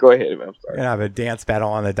 All right, go ahead, man. I'm sorry. We're gonna have a dance battle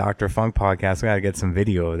on the Dr. Funk podcast. We gotta get some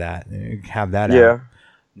video of that. Have that Yeah. out.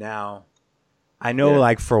 Now, I know,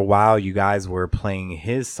 like, for a while you guys were playing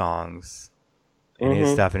his songs and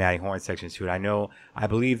his stuff and adding horn sections to it. I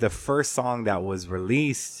believe the first song that was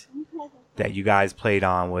released that you guys played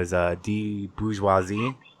on was D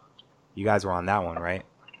Bourgeoisie. You guys were on that one, right?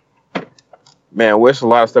 Man, there's a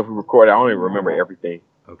lot of stuff we recorded. I don't even remember everything.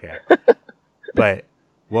 Okay. But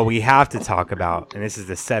what we have to talk about, and this is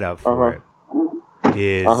the setup for it,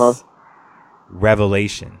 is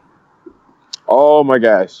Revelation. Oh my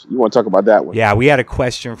gosh. You want to talk about that one? Yeah, we had a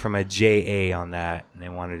question from a JA on that, and they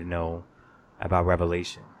wanted to know about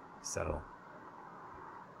Revelation. So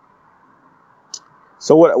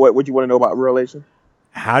what you want to know about Revelation?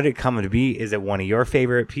 how did it come to be? Is it one of your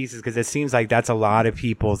favorite pieces? Because it seems like that's a lot of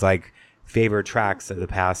people's like favorite tracks of the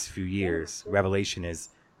past few years. Revelation is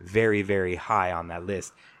very, very high on that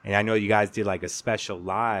list. And I know you guys did like a special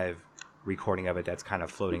live recording of it that's kind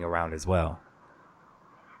of floating around as well.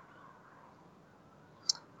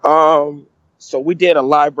 So we did a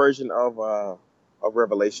live version of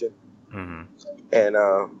Revelation, and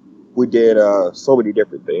we did so many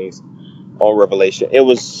different things on Revelation. It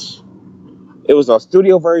was a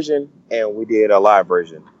studio version, and we did a live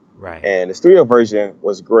version. Right. And the studio version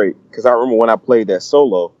was great because I remember when I played that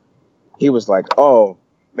solo, he was like, "Oh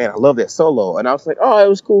man, I love that solo," and I was like, "Oh, it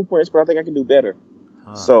was cool, Prince, but I think I can do better."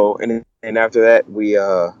 So and after that, we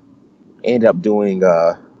ended up doing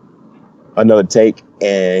another take,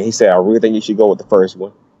 and he said, "I really think you should go with the first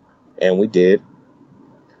one," and we did.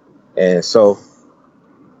 And so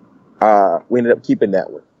we ended up keeping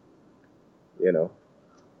that one, you know,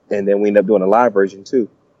 and then we ended up doing a live version too.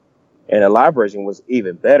 And the live version was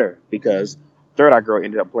even better because Third Eye Girl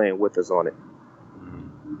ended up playing with us on it.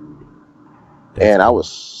 And I was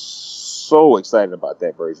so excited about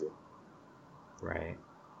that version. Right.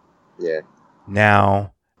 Yeah.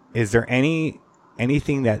 Now, is there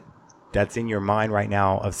anything that's in your mind right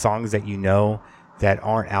now of songs that you know that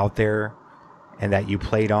aren't out there and that you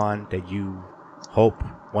played on that you hope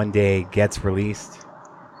one day gets released?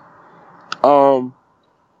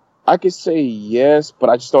 I could say yes, but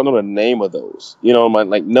I just don't know the name of those. You know,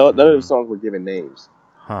 none of the songs were given names.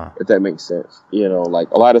 Huh. If that makes sense. You know,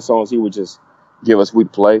 like a lot of songs he would just give us,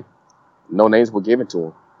 we'd play. No names were given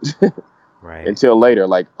to him. Right. Until later,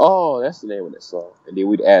 like, oh, that's the name of that song. And then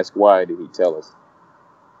we'd ask why, did he tell us?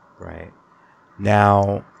 Right.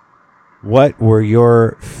 Now, what were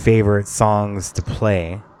your favorite songs to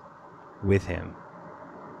play with him?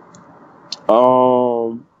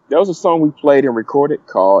 There was a song we played and recorded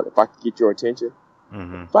called "If I Could Get Your Attention."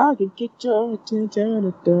 Mm-hmm. If I could get your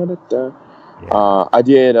attention, da, da, da. Yeah. I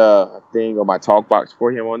did a thing on my talk box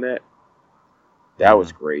for him on that. That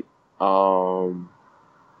was great. I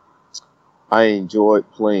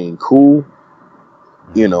enjoyed playing Cool.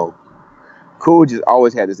 You know, Cool just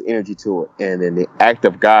always had this energy to it. And then the Act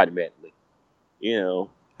of God medley. You know,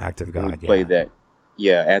 Act of God. we played that.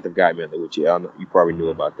 Yeah, Act of God medley, which I don't know, you probably knew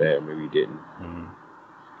about that, or maybe you didn't. Mm-hmm.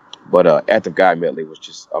 But Act of God medley was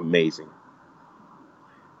just amazing.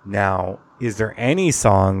 Now, is there any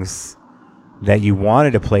songs that you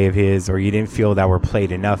wanted to play of his, or you didn't feel that were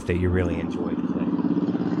played enough that you really enjoyed to play?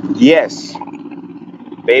 Yes.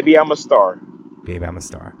 Baby, I'm a Star. Baby, I'm a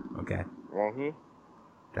Star. Okay. Mm-hmm.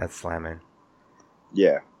 That's slamming.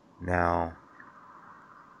 Yeah. Now,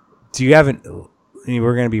 do you have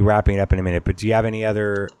we're going to be wrapping it up in a minute, but do you have any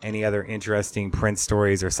other interesting Prince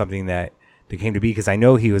stories or something that came to be? Because I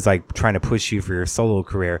know he was like trying to push you for your solo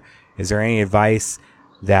career. Is there any advice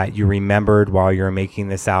that you remembered while you were making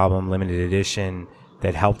this album, limited edition,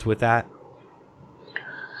 that helped with that?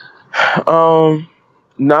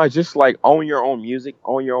 No, just like own your own music,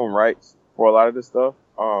 own your own rights for a lot of this stuff.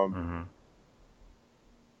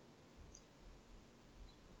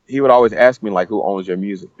 He would always ask me like, who owns your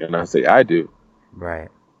music? And I say, I do. Right.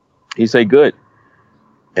 He say, good.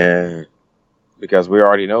 And because we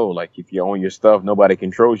already know, like, if you own your stuff, nobody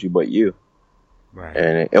controls you but you. Right.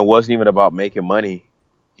 And it wasn't even about making money.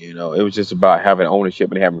 You know, it was just about having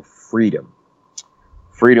ownership and having freedom.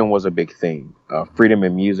 Freedom was a big thing. Freedom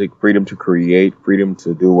in music, freedom to create, freedom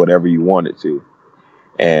to do whatever you wanted to.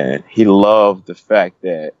 And he loved the fact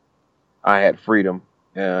that I had freedom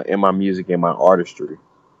in my music and my artistry.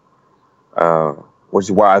 Which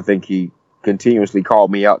is why I think he continuously called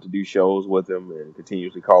me out to do shows with him and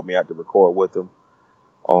continuously called me out to record with him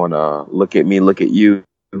on Look at Me, Look at You,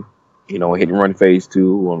 you know, Hit and Run Phase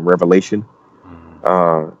 2 on Revelation,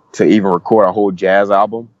 to even record a whole jazz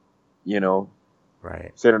album, you know,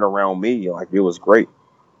 right, centered around me. Like, it was great,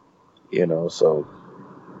 you know. So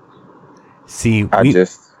see,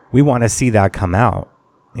 we want to see that come out,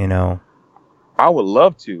 you know. I would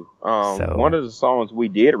love to. One of the songs we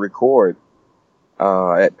did record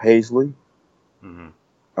at Paisley.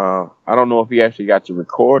 I don't know if he actually got to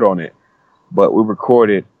record on it, but we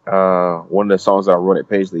recorded one of the songs I wrote at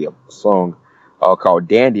Paisley, a song called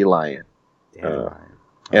Dandelion.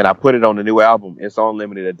 And I put it on the new album. It's on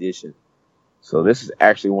limited edition. So this is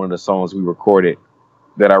actually one of the songs we recorded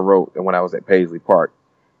that I wrote when I was at Paisley Park.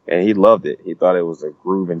 And he loved it. He thought it was a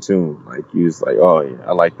grooving tune. Like, he was like, oh, yeah,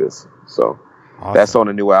 I like this. So awesome. That's on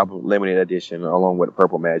the new album, limited edition, along with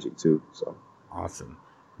Purple Magic, too. So awesome.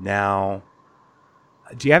 Now,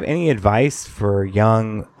 do you have any advice for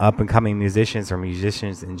young up-and-coming musicians or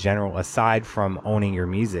musicians in general, aside from owning your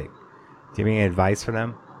music? Do you have any advice for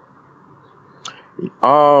them?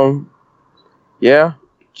 Yeah,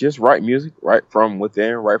 just write music right from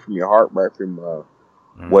within, right from your heart, right from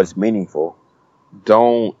what's meaningful.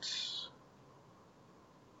 Don't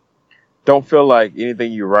feel like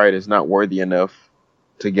anything you write is not worthy enough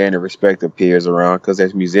to gain the respect of peers around, because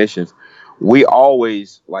as musicians, we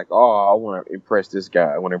always like, oh, I want to impress this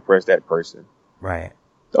guy. I want to impress that person. Right.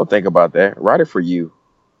 Don't think about that. Write it for you.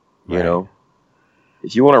 You know,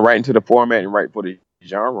 if you want to write into the format and write for the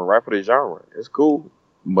genre, write for the genre. It's cool.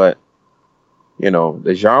 But, you know,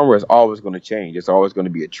 the genre is always going to change. It's always going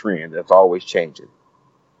to be a trend. That's always changing.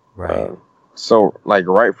 Right. So, like,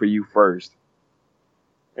 write for you first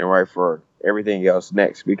and write for everything else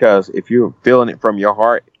next. Because if you're feeling it from your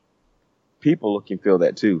heart, people can feel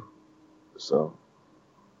that too. So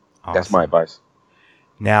awesome. That's my advice.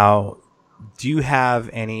 Now, do you have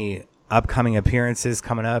any upcoming appearances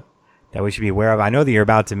coming up that we should be aware of? I know that you're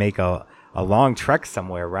about to make a long trek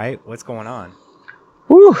somewhere, right? What's going on?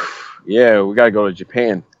 Whew. Yeah, we got to go to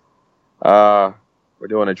Japan. We're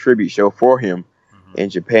doing a tribute show for him in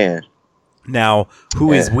Japan. Now,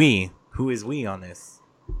 who is we? Who is we on this?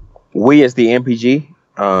 We is the MPG.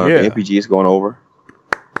 The MPG is going over.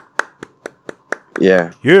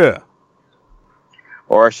 Yeah. Yeah.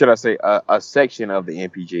 Or should I say a section of the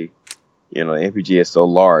MPG? You know, the MPG is so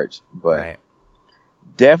large, but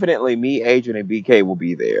definitely me, Adrian, and BK will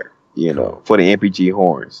be there. You Cool. know, for the MPG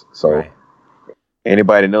horns. So Right.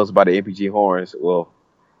 anybody that knows about the MPG horns will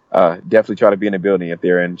definitely try to be in the building if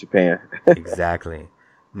they're in Japan. Exactly.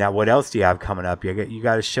 Now, what else do you have coming up? You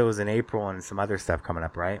got shows in April and some other stuff coming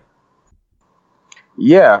up, right?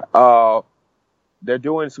 Yeah, they're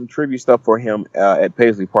doing some tribute stuff for him at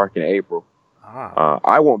Paisley Park in April.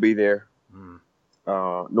 I won't be there,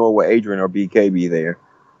 nor will Adrian or BK be there.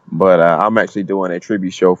 But I'm actually doing a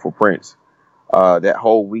tribute show for Prince that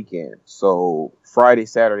whole weekend. So Friday,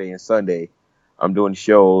 Saturday, and Sunday, I'm doing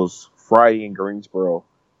shows Friday in Greensboro,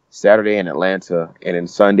 Saturday in Atlanta, and then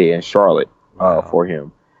Sunday in Charlotte for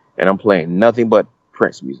him. And I'm playing nothing but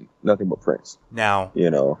Prince music, nothing but Prince. Now,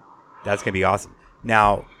 You know, that's going to be awesome.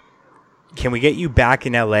 Now, can we get you back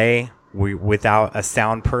in LA without a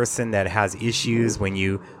sound person that has issues when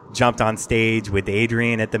you jumped on stage with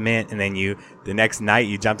Adrian at the Mint and then the next night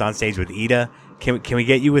you jumped on stage with Ida? Can we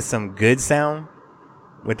get you with some good sound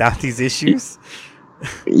without these issues?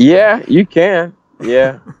 yeah, you can.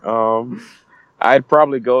 Yeah. I'd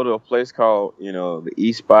probably go to a place called, the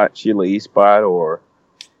E Spot, Sheila E Spot, or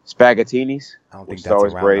Spaghettini's, I don't think which is that's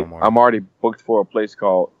always around great. no more. I'm already booked for a place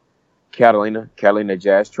called Catalina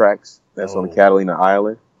Jazz Tracks. That's on Oh. Catalina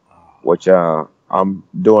Island, which I'm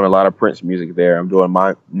doing a lot of Prince music there. I'm doing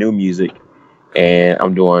my new music, and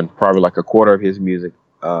I'm doing probably like a quarter of his music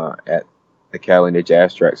at the Catalina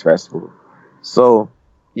Jazz Tracks Festival. So,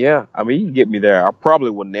 yeah, I mean, you can get me there. I probably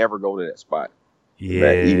will never go to that spot that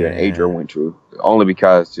Ida and Adrian went to, only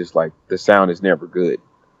because just like the sound is never good.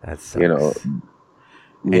 That's You know,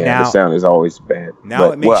 yeah, now- the sound is always bad. now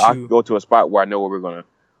But, it makes I you- can go to a spot where I know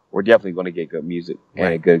we're definitely gonna get good music and a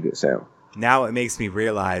Right. good sound. Now it makes me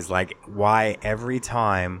realize like why every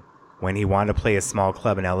time when he wanted to play a small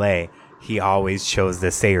club in LA, he always chose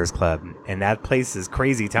the Sayers Club, and that place is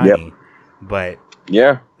crazy tiny, but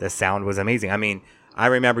Yeah, the sound was amazing. I mean, I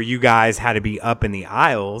remember you guys had to be up in the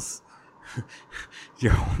aisles,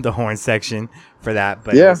 the horn section for that,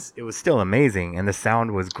 but Yeah. it was still amazing, and the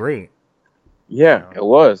sound was great. yeah, Yeah.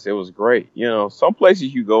 it was great. Some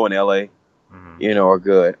places you go in LA, Mhm. are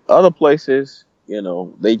good. Other places,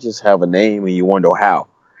 they just have a name and you wonder how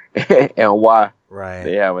and why Right.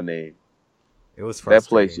 they have a name. It was That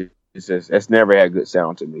place frustrating. is just, that's never had good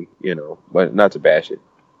sound to me, but not to bash it,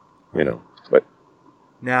 but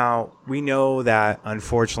Now, we know that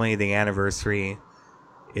unfortunately the anniversary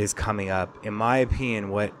is coming up. In my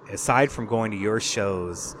opinion, aside from going to your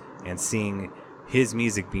shows and seeing his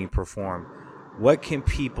music being performed, what can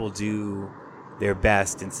people do their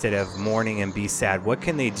best instead of mourning and be sad? What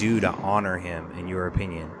can they do to honor him, in your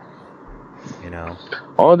opinion?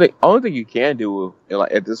 only thing you can do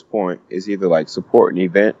like at this point is either like support an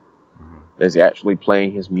event Mhm. that's actually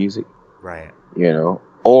playing his music, Right.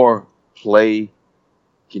 or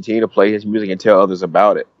continue to play his music and tell others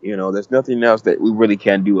about it. There's nothing else that we really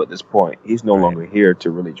can do at this point. He's no Right. longer here to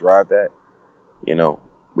really drive that.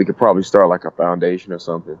 We could probably start like a foundation or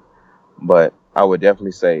something, but I would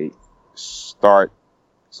definitely say start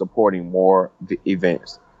supporting more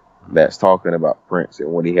events that's talking about Prince and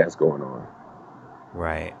what he has going on.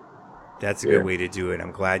 Right. That's a Yeah. good way to do it.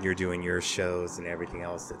 I'm glad you're doing your shows and everything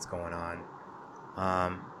else that's going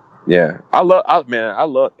on. Yeah, I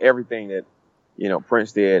love everything that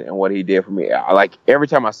Prince did and what he did for me. I like every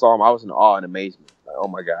time I saw him, I was in awe and amazement. Like, oh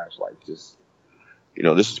my gosh, like just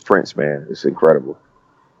this is Prince, man. It's incredible.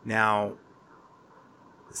 Now,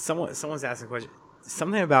 someone's asking a question.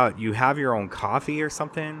 Something about you have your own coffee or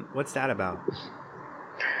something. What's that about?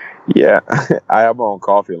 Yeah, I have my own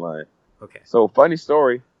coffee line. Okay. So funny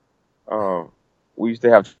story. We used to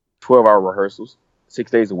have 12-hour rehearsals,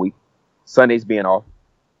 6 days a week, Sundays being off,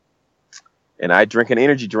 and I drink an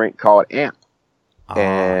energy drink called Amp.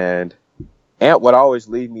 And Amp would always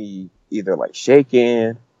leave me either like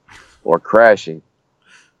shaking or crashing.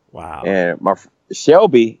 Wow. And my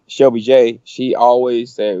Shelby J, she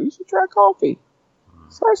always said, "You should try coffee."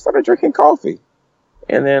 So I started drinking coffee,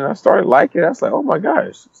 and then I started liking it. I was like, "Oh my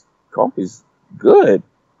gosh, coffee's good.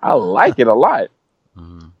 I like it a lot."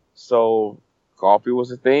 So coffee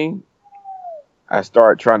was a thing. I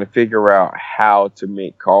started trying to figure out how to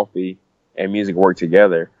make coffee and music work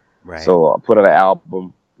together. Right. So I put out an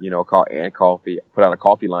album, called And Coffee. I put out a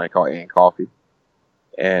coffee line called And Coffee.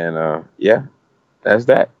 And yeah, that's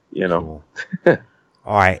that, Cool. All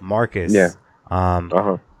right, Marcus. Yeah.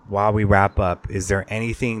 Uh-huh. While we wrap up, is there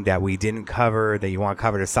anything that we didn't cover that you want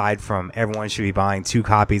covered aside from everyone should be buying 2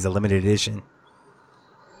 copies of limited edition?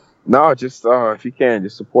 No, just if you can,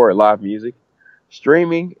 just support live music.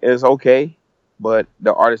 Streaming is okay, but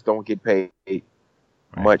the artists don't get paid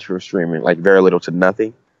much for streaming, like very little to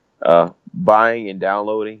nothing. buying and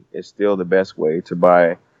downloading is still the best way to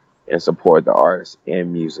buy and support the artists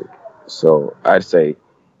and music. So I'd say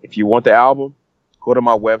if you want the album, go to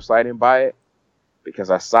my website and buy it,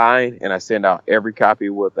 because I sign and I send out every copy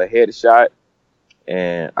with a headshot,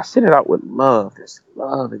 and I send it out with love. There's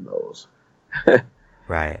love in those.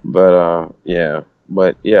 Right. But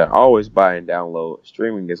yeah, always buy and download.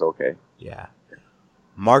 Streaming is okay. Yeah.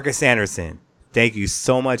 Marcus Anderson, thank you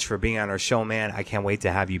so much for being on our show, man. I can't wait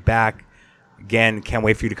to have you back. Again, can't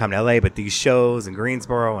wait for you to come to LA, but these shows in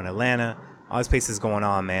Greensboro and Atlanta, all these places going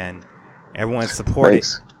on, man. Everyone support it.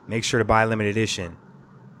 Make sure to buy limited edition.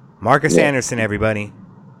 Marcus Anderson, everybody.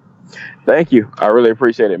 Thank you. I really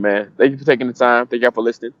appreciate it, man. Thank you for taking the time. Thank y'all for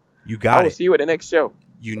listening. You got it. I will see you at the next show.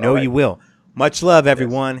 You know you will. Much love,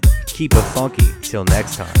 everyone. Keep it funky. Till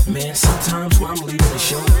next time. Man, sometimes when I'm leaving the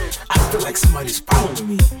show, I feel like somebody's following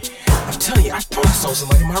me. I'm telling you, I thought I saw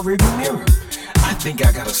somebody in my rearview mirror. I think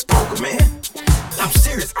I got a stalker, man. I'm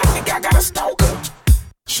serious. I think I got a stalker.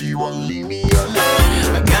 She won't leave me alone.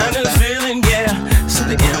 I got this feeling, yeah,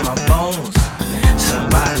 something in my bones.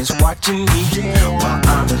 Somebody's watching me while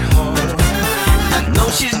I'm at home. I know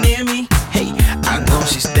she's near me. Hey, I know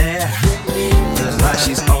she's there. Just like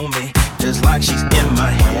she's on me. Just like she's in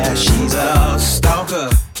my hair. She's a stalker.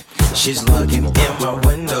 She's looking in my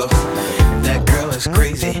window. That girl is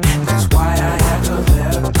crazy. That's why I have to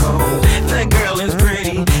let her go. That girl is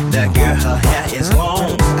pretty. That girl, her hair is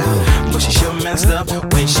long. But she sure messed up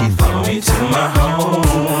when she followed me to my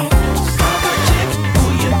home. Stalker chick, who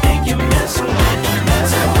you think you're messing with?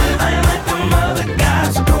 I ain't like them other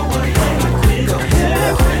guys. Go ahead and quit. Go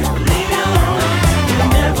ahead, leave me alone. You'll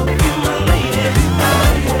never be my lady.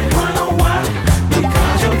 Wanna know why?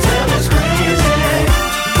 Because your tail is crazy.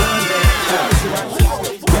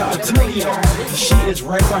 Y'all tell you, she is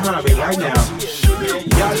right behind me right now.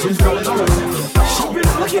 Y'all just don't know. She been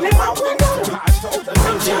looking in my window.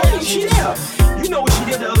 I'm telling you, she there. You know what she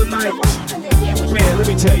did the other night? Man, let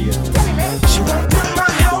me tell you. She walked in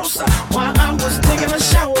my house while I was taking a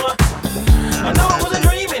shower. I know I wasn't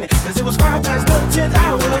dreaming, cause it was 5 past the 10th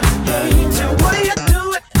hour. He said, what do you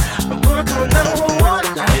do it? I'm gonna call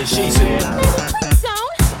 911. And she said, Please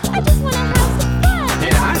don't. I just wanna have some fun.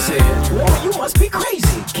 and I said, well, you must be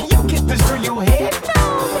crazy. Can you get this through your head? No.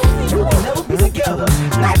 We will never be together,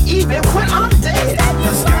 not even when I'm dead.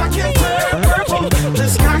 The sky can turn purple, the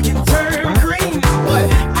sky can turn green. But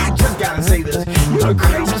I just gotta say this, you're the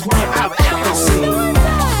craziest woman I've ever seen.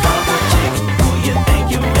 Stalker chick, who you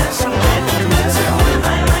think you're messing with?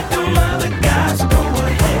 I ain't like them other guys. Go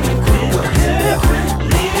ahead and quit. Go ahead,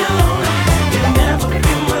 leave me alone. You'll never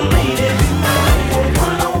be my lady.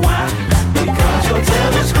 Wanna know why? Because your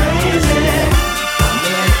tail is crazy. Man,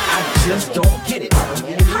 I just don't get it.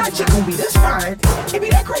 How a chick gonna be this fine and be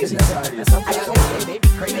that crazy? I just don't get it.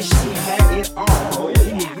 Crazy. She had it all.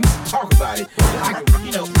 You talk about it. I can,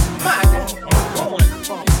 my God.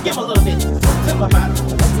 Give him a little bit. Tell him about it.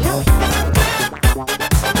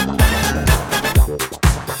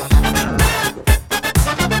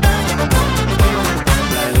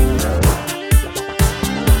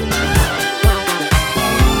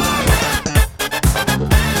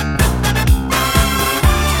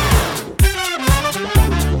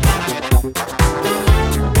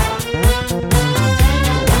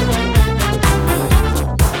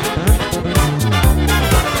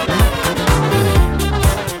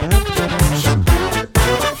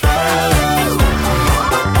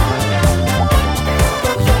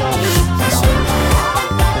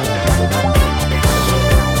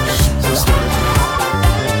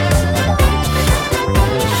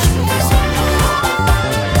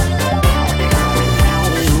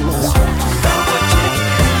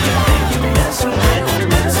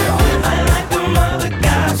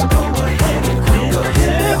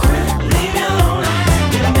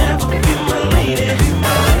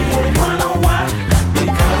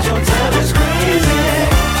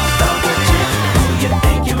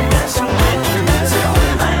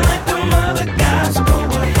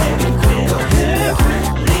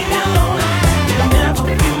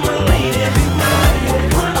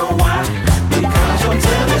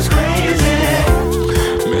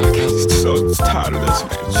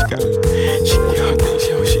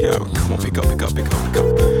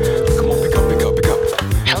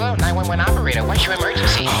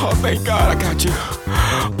 Thank God I got you.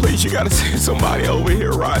 Please, you gotta send somebody over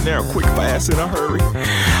here right now, quick, fast, in a hurry.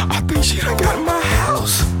 I think she done got in my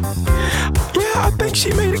house. Yeah, I think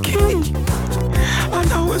she made a key. I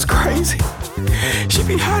know it's crazy. She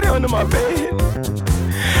be hiding under my bed.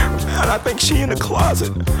 And I think she in the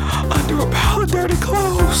closet under a pile of dirty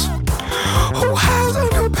clothes. Who hides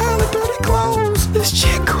under a pile of dirty clothes? This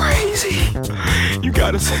chick crazy. You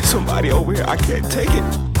gotta send somebody over here. I can't take it.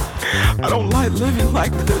 I don't like living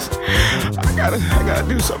like this. I gotta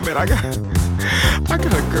do something, man. I got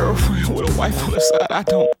a girlfriend with a wife on the side. I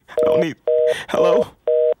don't need. Hello?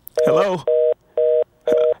 Hello?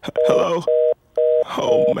 Hello?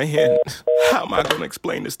 Oh, man. How am I gonna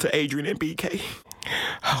explain this to Adrian and BK?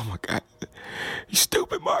 Oh, my God. You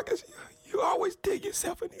stupid, Marcus. You always dig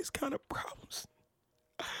yourself in these kind of problems.